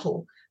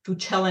throttle to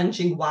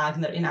challenging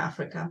Wagner in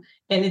Africa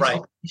and its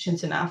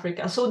operations in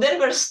Africa. So there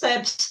were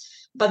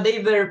steps, but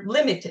they were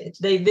limited.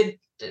 They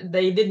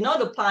did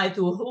not apply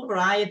to a whole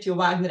variety of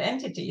Wagner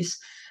entities.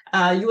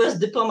 US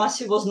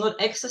diplomacy was not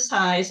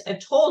exercised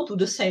at all to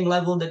the same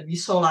level that we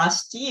saw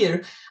last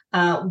year,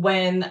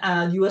 when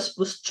US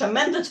put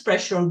tremendous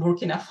pressure on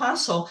Burkina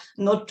Faso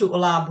not to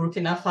allow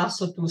Burkina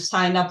Faso to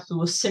sign up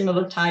to a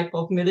similar type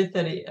of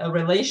military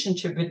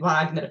relationship with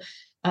Wagner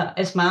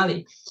as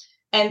Mali.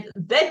 And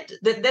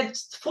that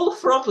full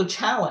throttle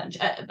challenge,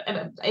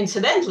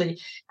 incidentally,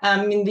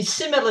 we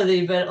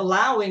similarly were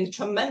allowing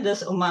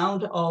tremendous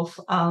amount of,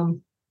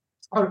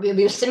 or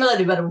we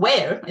similarly were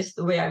aware, is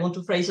the way I want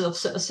to phrase it, of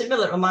a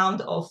similar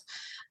amount of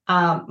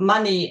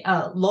money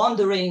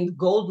laundering,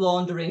 gold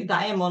laundering,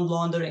 diamond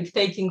laundering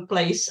taking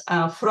place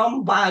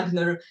from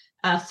Wagner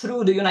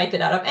through the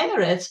United Arab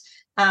Emirates.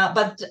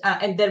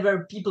 And there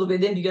were people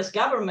within the US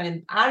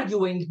government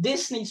arguing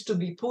this needs to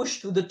be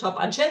pushed to the top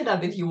agenda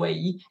with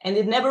UAE, and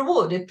it never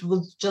would. It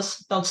would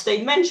just not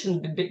stay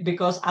mentioned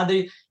because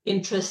other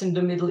interests in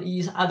the Middle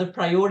East, other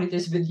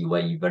priorities with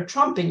UAE were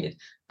trumping it,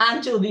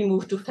 until we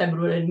moved to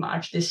February and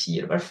March this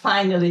year, where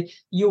finally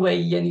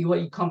UAE and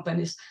UAE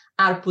companies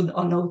are put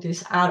on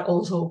notice, are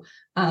also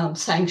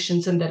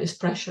sanctions, and there is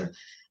pressure.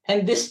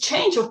 And this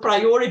change of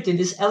priority,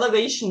 this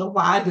elevation of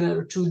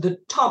Wagner to the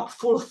top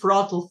full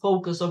throttle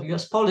focus of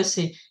US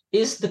policy,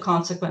 is the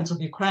consequence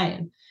of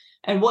Ukraine.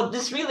 And what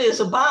this really is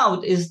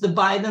about is the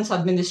Biden's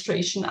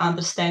administration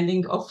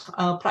understanding of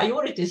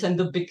priorities and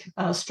the big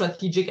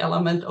strategic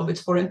element of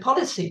its foreign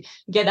policy.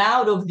 Get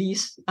out of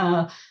these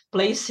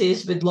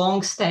places with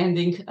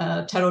long-standing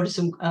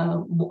terrorism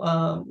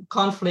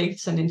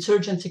conflicts and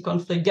insurgency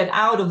conflict. Get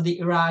out of the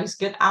Iraqs,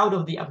 get out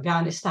of the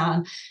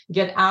Afghanistan,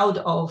 get out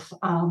of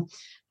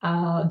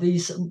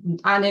these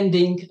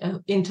unending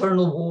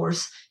internal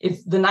wars. If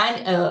the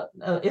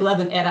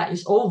 9/11 era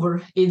is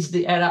over, it's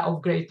the era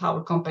of great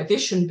power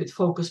competition with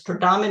focus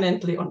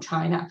predominantly on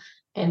China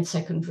and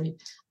secondary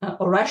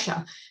or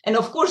Russia. And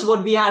of course,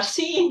 what we are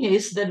seeing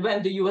is that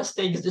when the US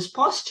takes this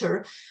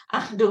posture,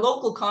 the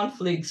local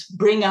conflicts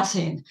bring us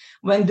in.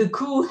 When the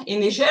coup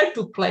in Niger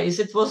took place,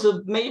 it was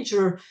a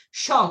major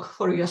shock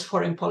for US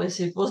foreign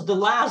policy. It was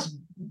the last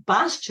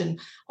bastion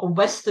of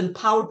Western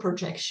power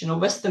projection,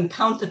 of Western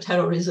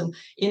counterterrorism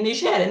in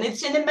Niger, and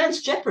it's in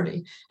immense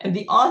jeopardy. And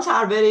the odds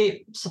are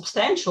very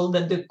substantial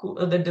that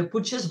the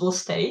putschists will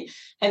stay,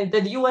 and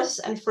that U.S.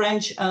 and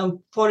French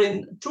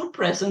foreign troop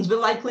presence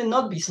will likely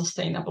not be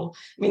sustainable.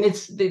 I mean,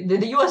 it's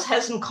the U.S.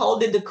 hasn't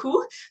called it a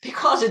coup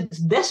because it's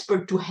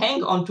desperate to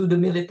hang on to the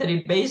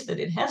military base that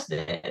it has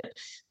there.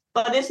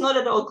 but it's not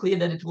at all clear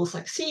that it will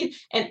succeed.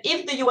 And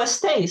if the US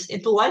stays,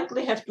 it will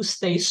likely have to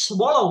stay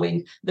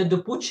swallowing that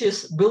the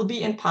putschists will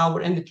be in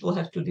power and it will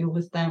have to deal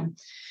with them.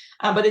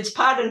 But it's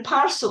part and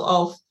parcel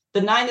of the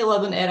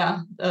 9/11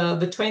 era,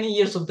 the 20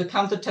 years of the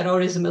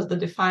counterterrorism as the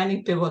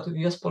defining pivot of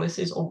US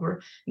policy is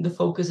over. And the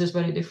focus is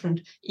very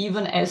different,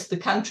 even as the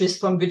countries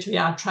from which we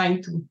are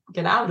trying to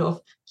get out of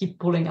keep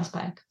pulling us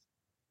back.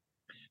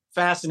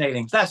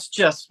 Fascinating. That's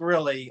just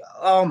really,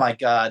 oh my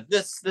God,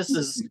 this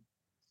is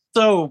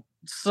so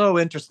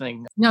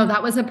interesting. No,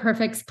 that was a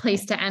perfect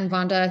place to end,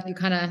 Vanda. You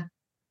kind of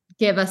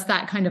give us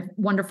that kind of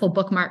wonderful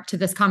bookmark to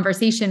this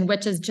conversation,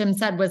 which, as Jim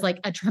said, was like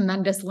a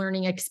tremendous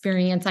learning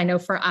experience, I know,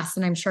 for us,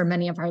 and I'm sure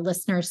many of our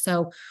listeners.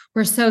 So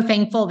we're so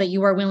thankful that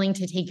you are willing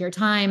to take your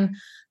time.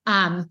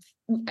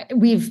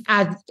 We've,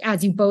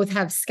 as you both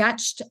have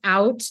sketched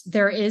out,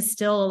 there is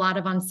still a lot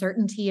of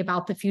uncertainty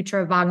about the future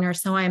of Wagner.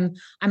 So I'm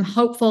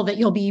hopeful that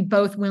you'll be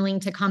both willing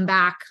to come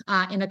back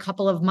in a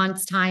couple of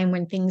months' time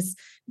when things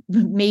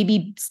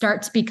maybe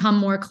start to become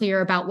more clear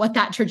about what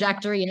that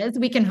trajectory is.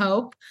 We can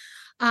hope.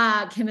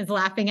 Kim is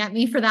laughing at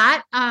me for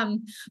that.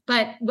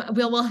 But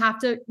we'll have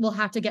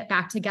to get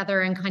back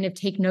together and kind of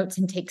take notes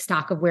and take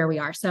stock of where we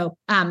are. So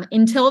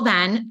until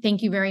then,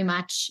 thank you very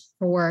much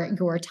for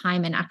your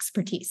time and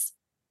expertise.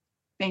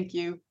 Thank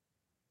you.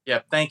 Yeah,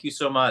 thank you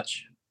so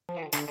much.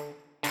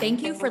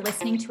 Thank you for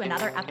listening to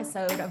another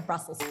episode of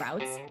Brussels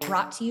Sprouts,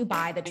 brought to you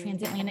by the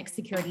Transatlantic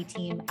Security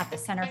Team at the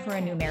Center for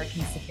a New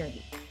American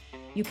Security.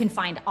 You can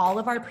find all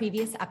of our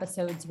previous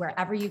episodes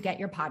wherever you get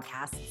your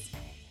podcasts.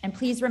 And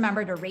please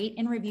remember to rate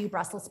and review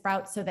Brussels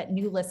Sprouts so that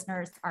new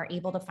listeners are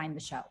able to find the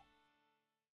show.